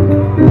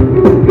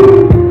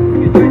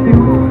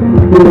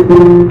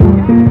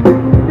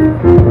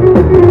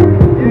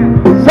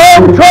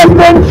 Some trust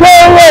in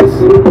chariots,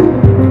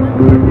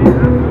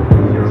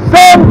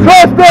 some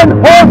trust in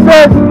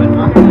horses,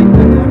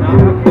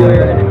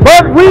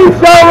 but we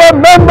shall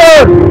remember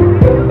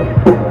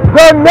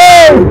the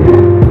name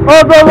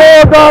of the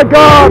Lord our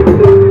God.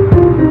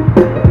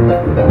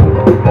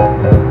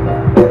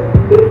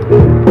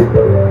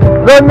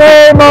 The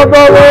name of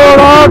the Lord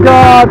our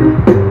God.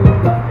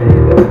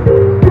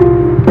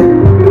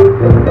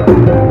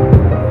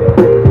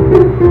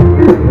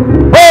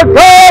 For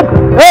God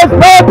is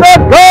not the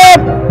God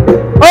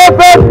of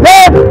the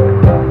dead,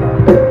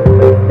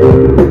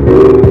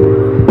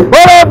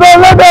 but of the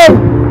living.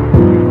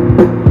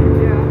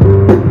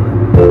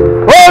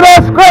 For the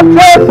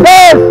scripture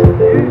says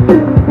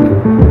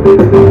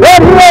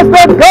that he is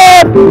the God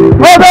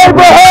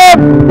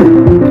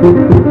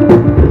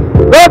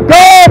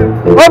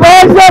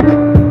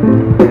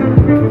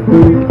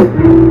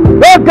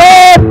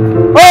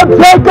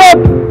Jacob.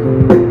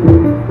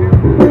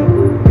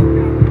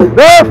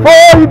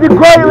 Therefore you do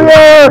greatly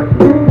err.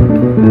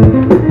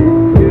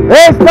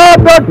 It's not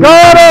the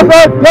God of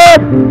the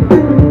dead,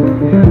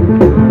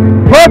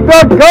 but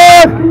the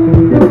God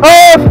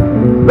of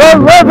the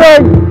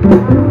living.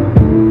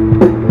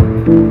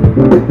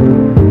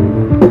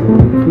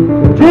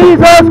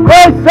 Jesus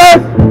Christ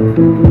says,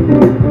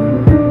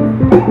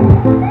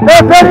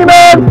 if any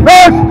man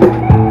thirst,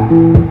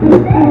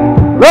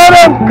 let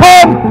him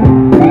come.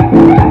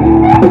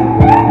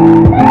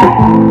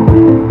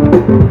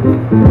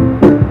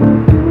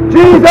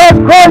 Jesus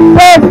Christ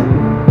says,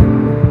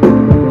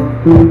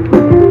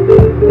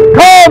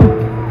 come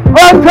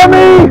unto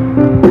me,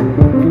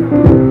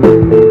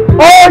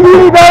 all ye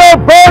that are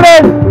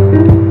burdened,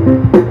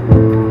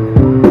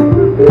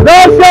 and I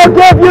shall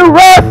give you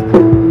rest.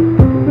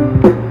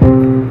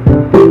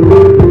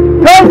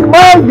 Take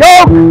my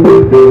yoke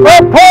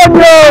upon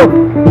you,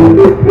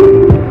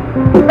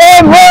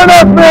 and learn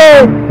of me,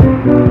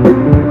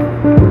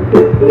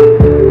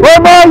 for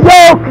my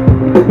yoke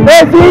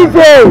is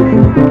easy,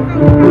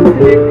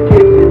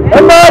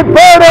 and my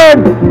burden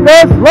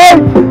is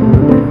light.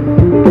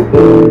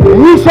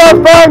 Ye shall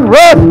find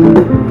rest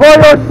for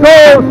your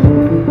souls.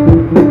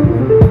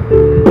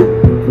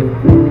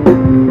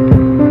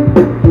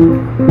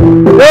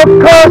 They'll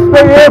cost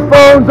the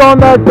earphones on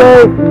that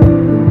day.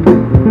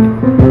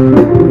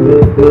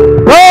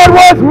 God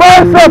was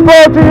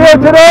merciful to you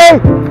today.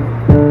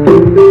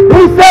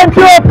 He sent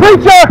you a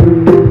preacher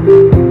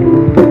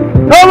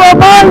to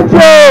remind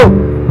you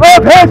of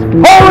His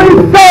Holy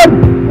Son,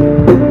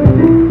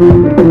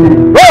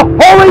 the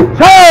Holy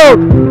Child,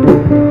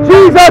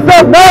 Jesus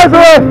of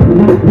Nazareth,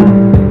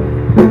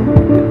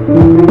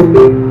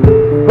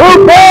 who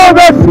bore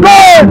the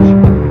scourge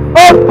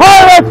of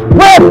Pilate's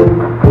whip,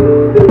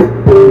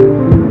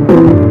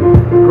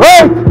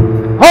 great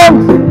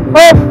hunks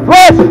of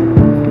flesh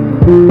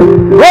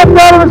ripped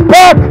out of His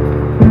back.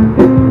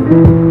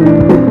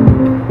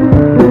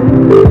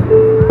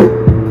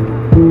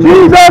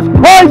 Jesus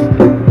Christ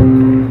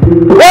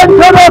went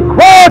to the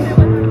cross,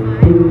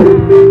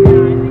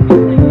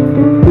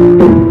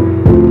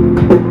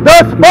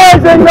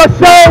 despising the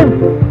shame.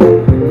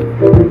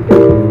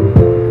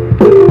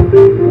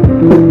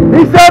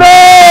 He said, oh,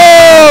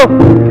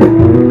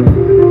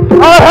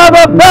 I have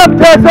a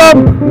baptism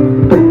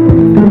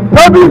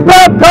to be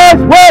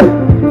baptized with.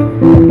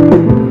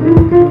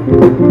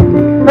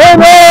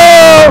 And oh,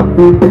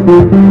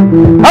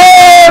 I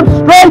am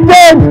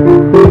straightened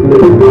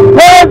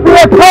to be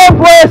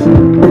accomplished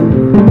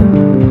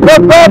the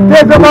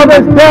baptism of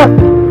His death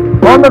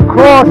on the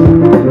cross.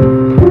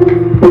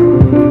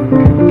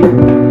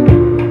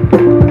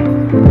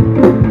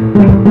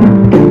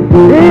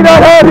 He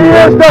that hath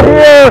ears to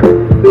hear,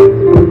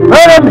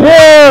 let him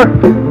hear.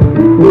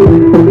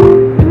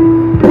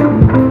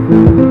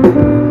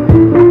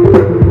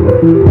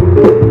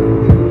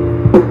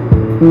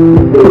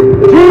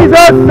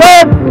 Jesus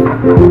said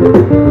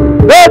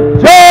that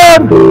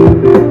John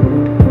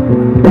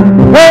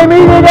came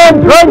eating and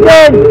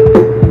drinking.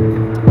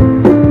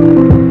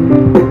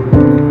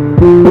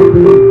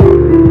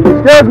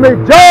 Excuse me,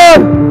 John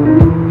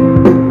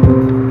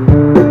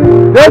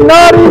did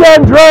not eat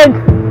and drink.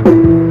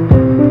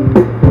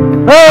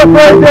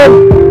 Paraphrasing.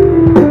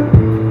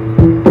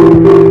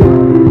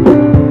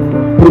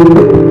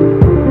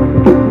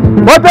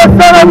 But the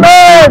Son of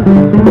Man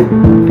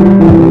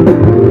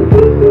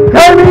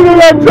came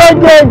eating and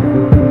drinking.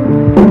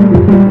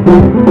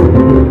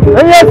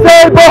 And you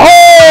say,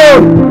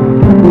 behold,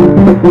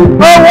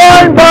 a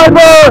wine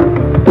bibber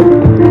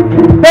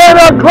and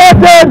a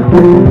glutton.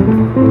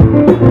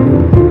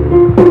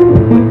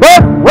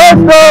 But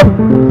wisdom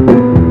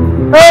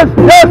is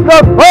just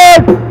a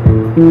part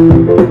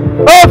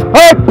of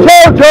her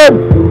children.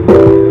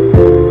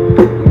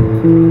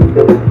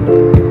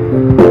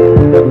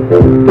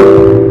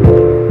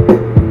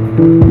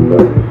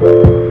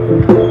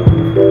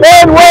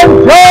 And when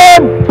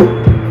John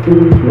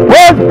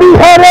was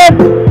beheaded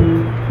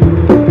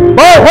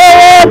by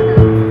Herod,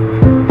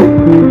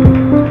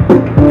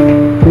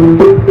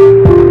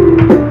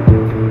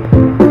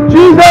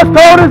 Jesus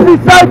told His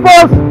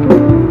disciples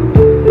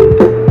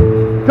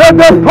to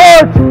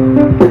depart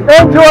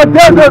into a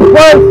desert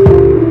place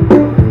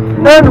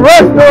and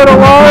rest for a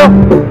while.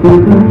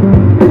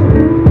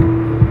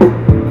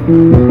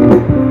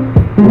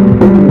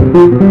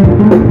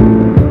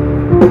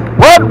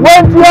 What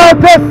went you out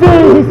to see,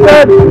 He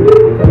said?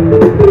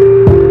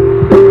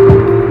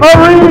 A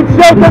reed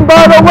shaken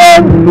by the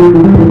wind.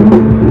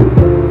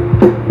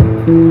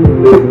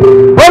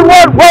 But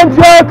what went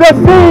you out to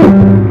see?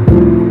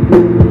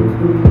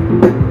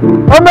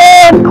 A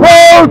man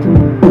clothed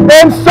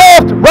in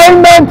soft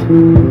raiment.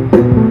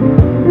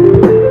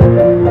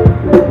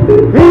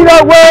 He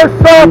that wears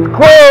soft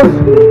clothes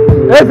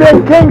is in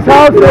king's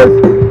houses.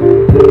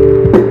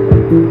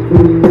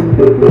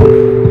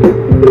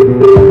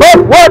 But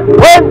what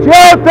went you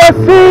out to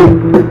see?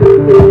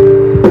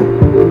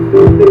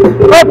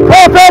 A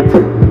prophet?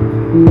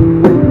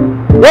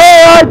 Yea,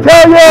 I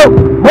tell you,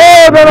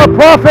 more than a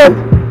prophet.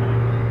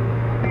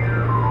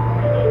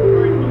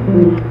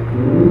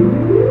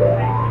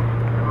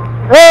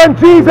 And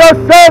Jesus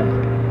said,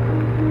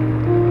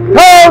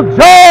 tell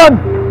John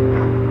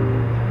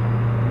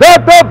that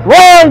the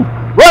blind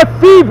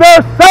receive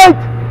their sight,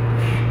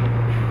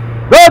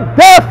 the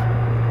deaf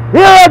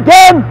hear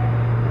again,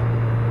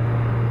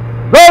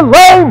 the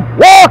lame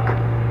walk,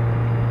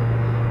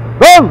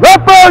 the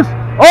lepers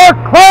are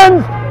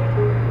cleansed,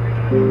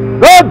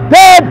 the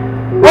dead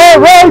are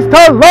raised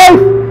to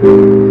life,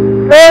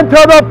 and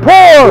to the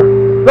poor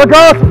the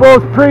gospel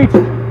is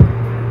preached.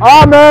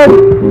 Amen.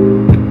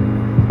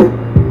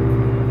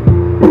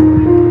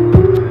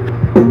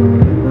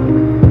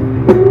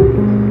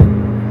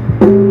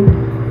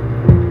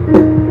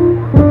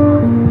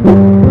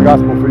 The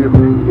gospel for you.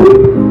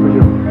 For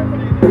you.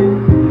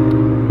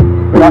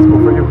 The gospel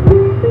for you.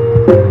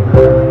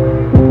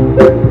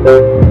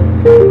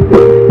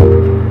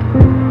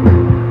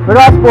 The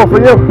gospel for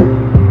you.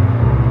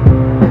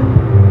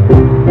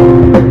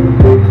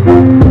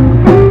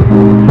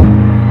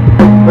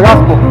 The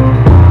gospel.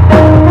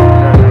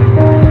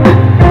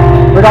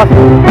 The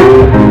gospel.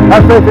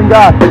 Have faith in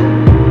God.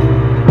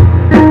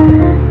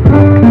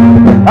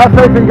 Have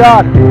faith in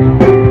God.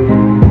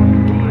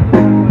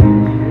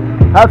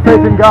 Have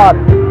faith in God.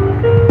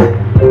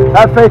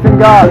 Have faith in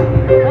God.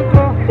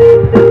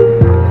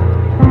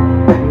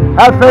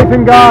 Have faith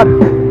in God.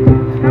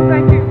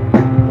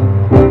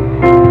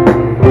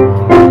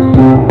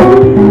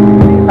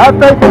 Have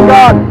faith in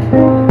God.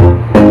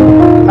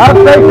 Have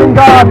faith in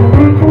God.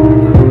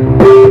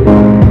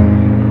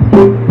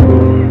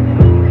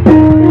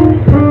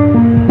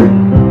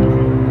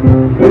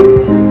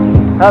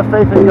 Have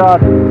faith in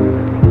God.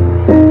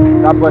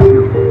 God bless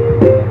you.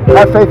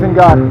 Have faith in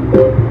God.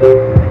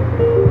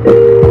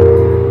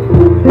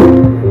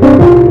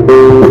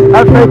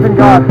 Have faith in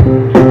God.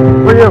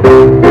 For you.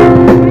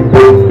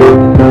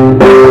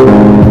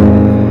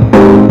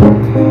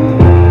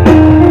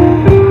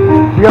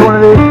 You get one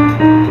of these?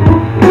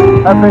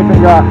 Have faith in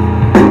God.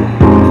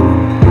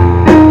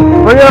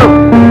 For you.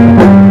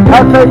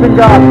 Have faith in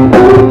God.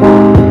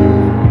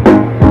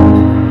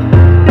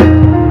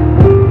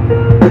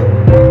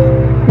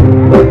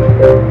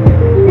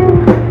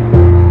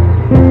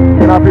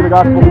 Can I be the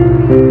gospel?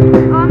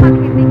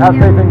 Have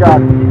faith in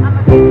God.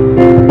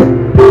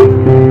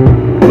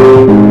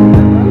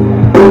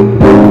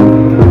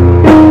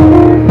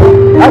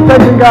 Have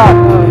faith in God.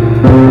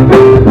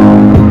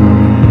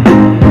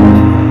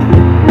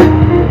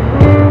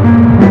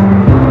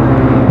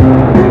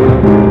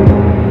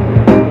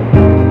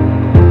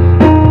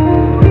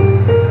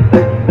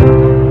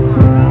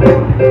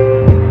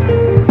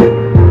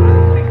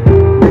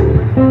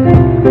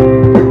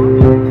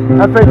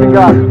 Have faith in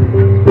God.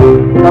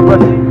 God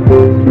bless you.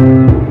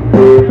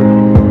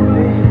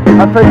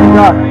 Have faith in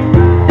God.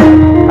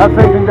 Have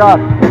faith in God.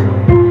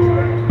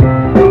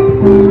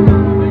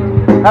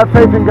 Have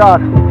faith in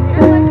God.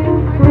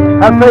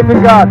 Have faith in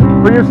God.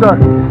 For you, sir.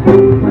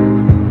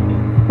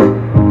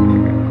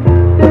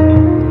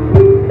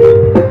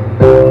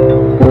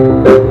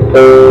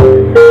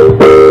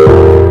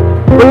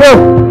 For you.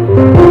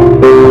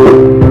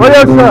 For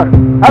you, sir.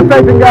 Have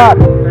faith in God.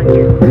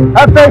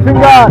 Have faith in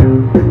God.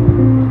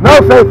 No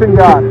faith in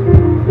God.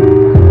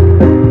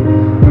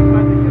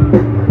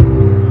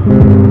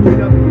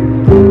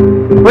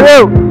 For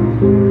you.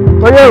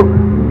 For you.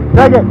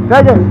 Take it.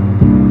 Take it.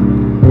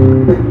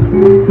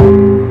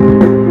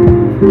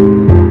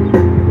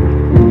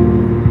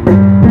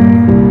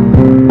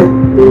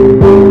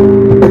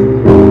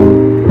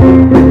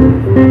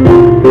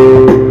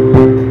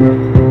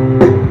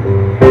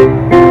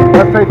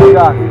 Have faith in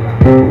God.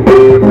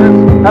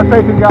 Have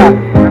faith in God.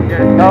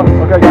 No?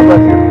 Okay, God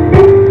bless you.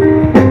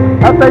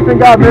 Have faith in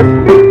God, miss.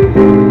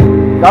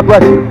 God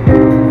bless you.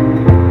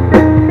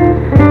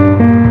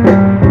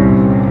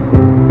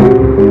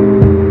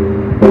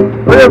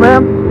 For you,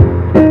 ma'am.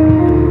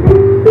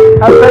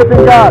 Have faith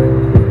in God.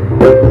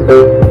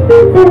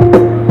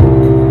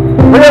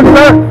 For you,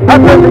 sir.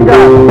 Have faith in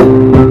God.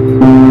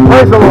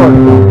 Praise the Lord.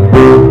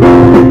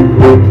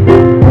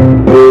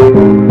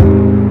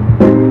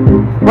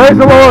 Praise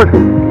the Lord.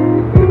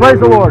 Praise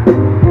the Lord.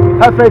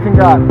 Have faith in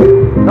God.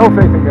 No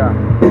faith in God.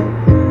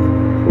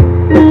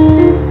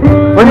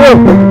 For you.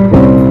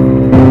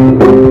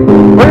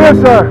 For you,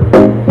 sir.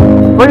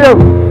 For you.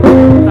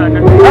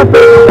 Have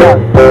faith in God.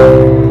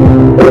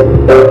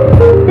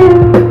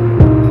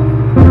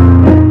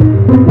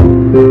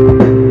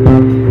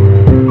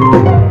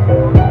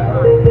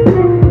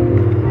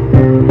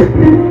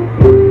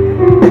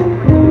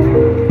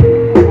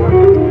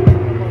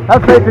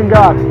 Have faith in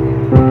God.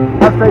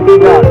 Have faith in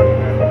God.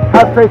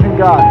 Have faith in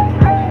God.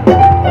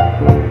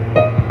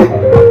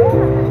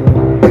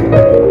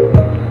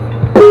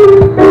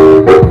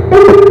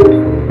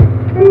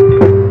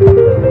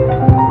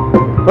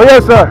 Oh,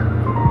 yes, sir.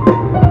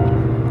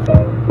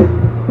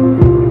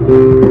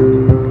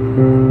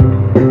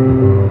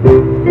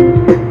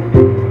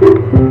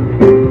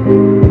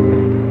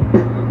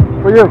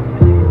 For you.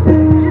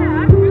 Yeah,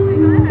 I'm really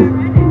glad I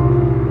read it.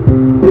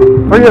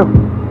 For you.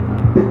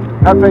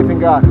 Have faith in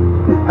God.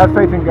 Have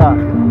faith in God.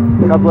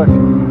 God bless you.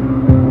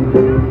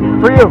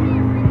 For you.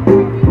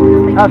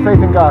 Have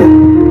faith in God.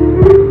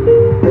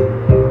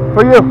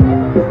 For you.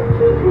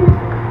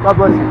 God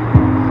bless you.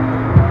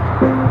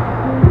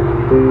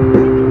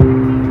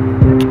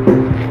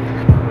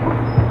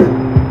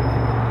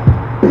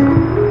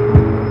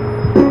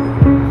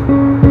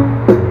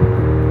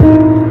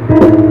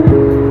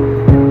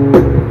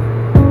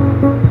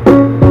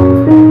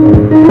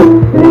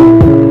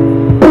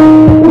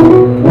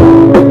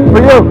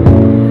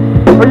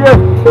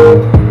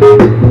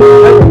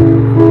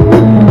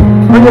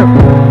 For you.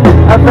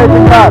 Have faith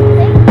in God.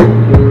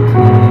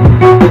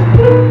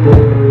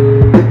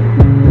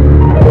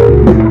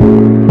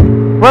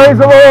 Praise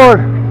the Lord.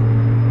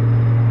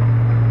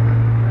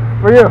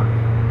 For you.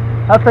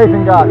 Have faith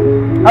in God.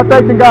 Have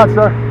faith in God,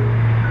 sir.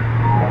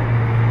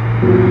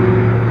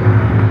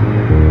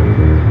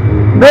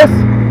 Miss.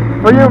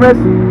 For you, miss.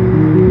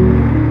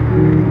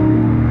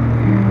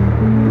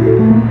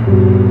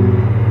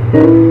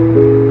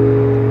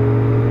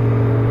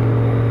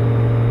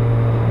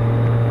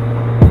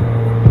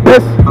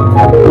 Miss.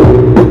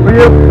 For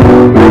you.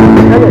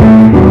 Take it.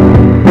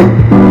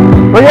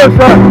 For you,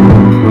 sir.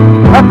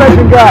 Have faith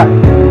in God.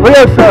 For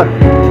you, sir.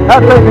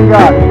 Have faith in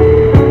God.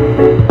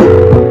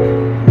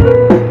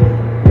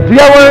 Do you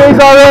got one of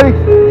these already?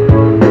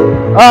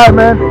 Alright,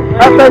 man.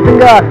 Have faith in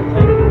God.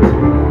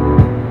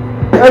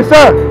 Hey,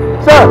 sir.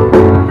 Sir.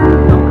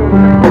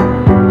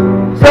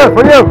 Sir,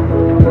 for you.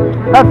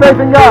 Have faith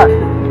in God.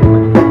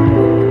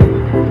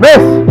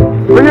 Miss.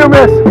 For you,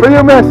 miss. For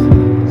you, miss.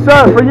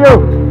 Sir, for you.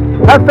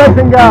 Have faith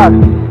in God.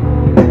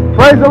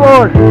 Praise the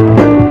Lord.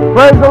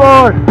 Praise the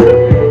Lord.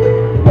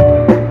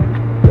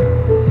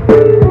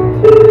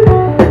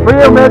 For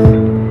you, miss.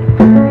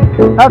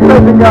 Have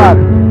faith in God.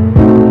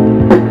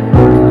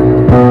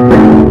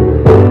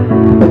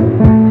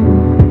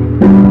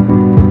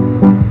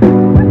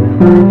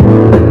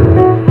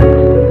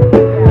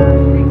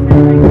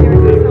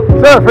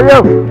 Sir, for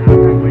you.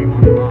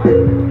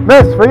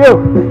 Miss, for you.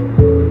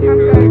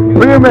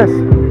 For you, miss.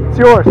 It's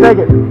yours. Take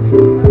it.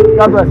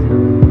 God bless you.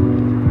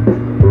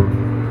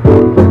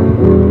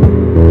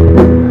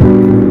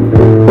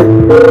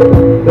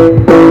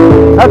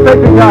 Have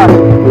faith in God.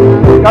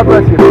 God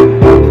bless you.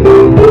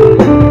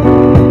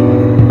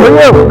 For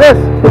you, miss.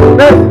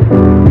 Miss.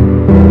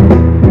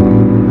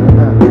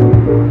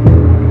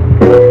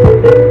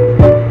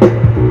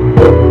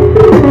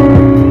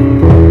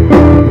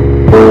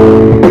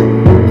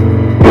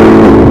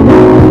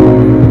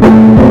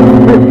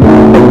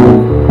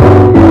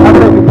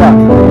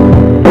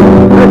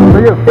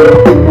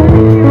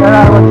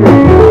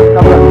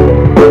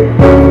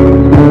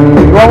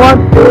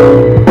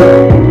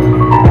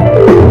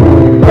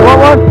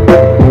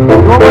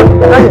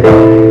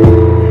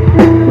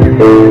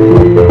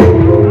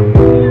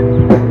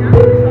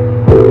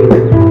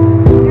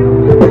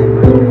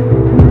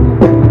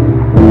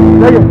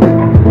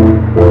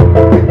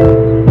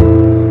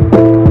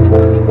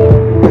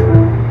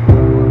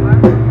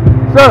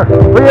 Sir,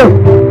 for you.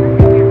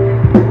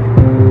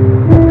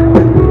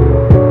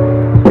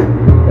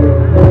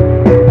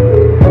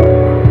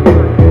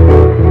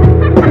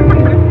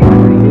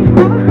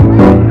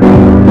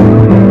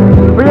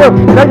 For you,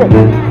 take it.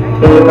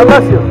 God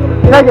bless you.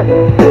 Take it.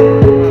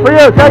 For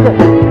you, take it.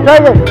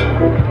 Take it.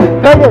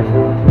 Take it.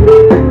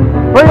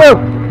 For you.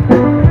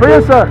 For you,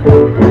 sir.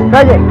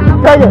 Take it.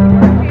 Take it.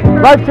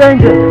 Life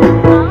changing.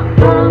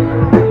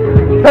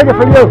 Take it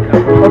for you.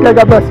 Okay,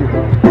 God bless you.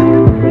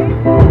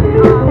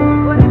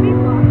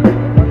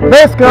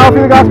 Miss, can I offer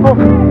you the gospel?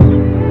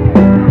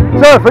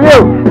 Sir, for you.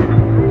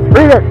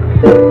 Read it.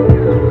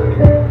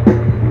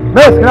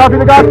 Miss, can I offer you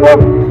the gospel?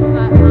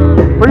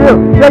 For you.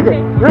 Take it.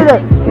 Read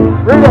it.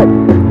 Read it.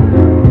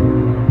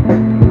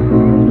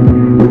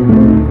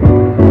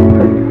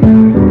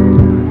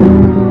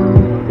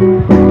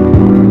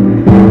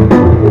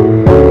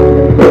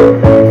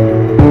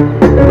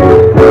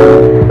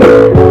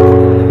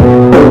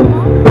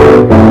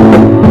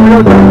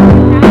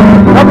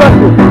 God bless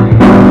you.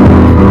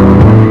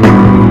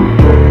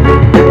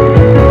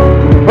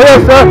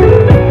 Sir.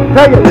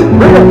 Take it.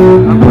 Read it.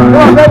 Come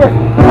on, take it.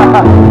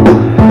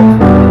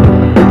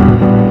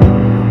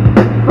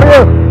 For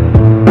you.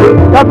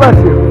 God bless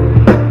you.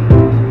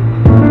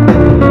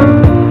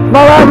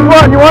 My last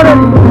one. You want it?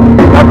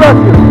 God bless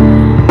you.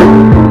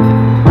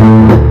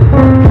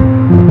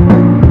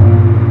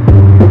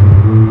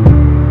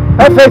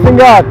 Have faith in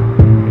God.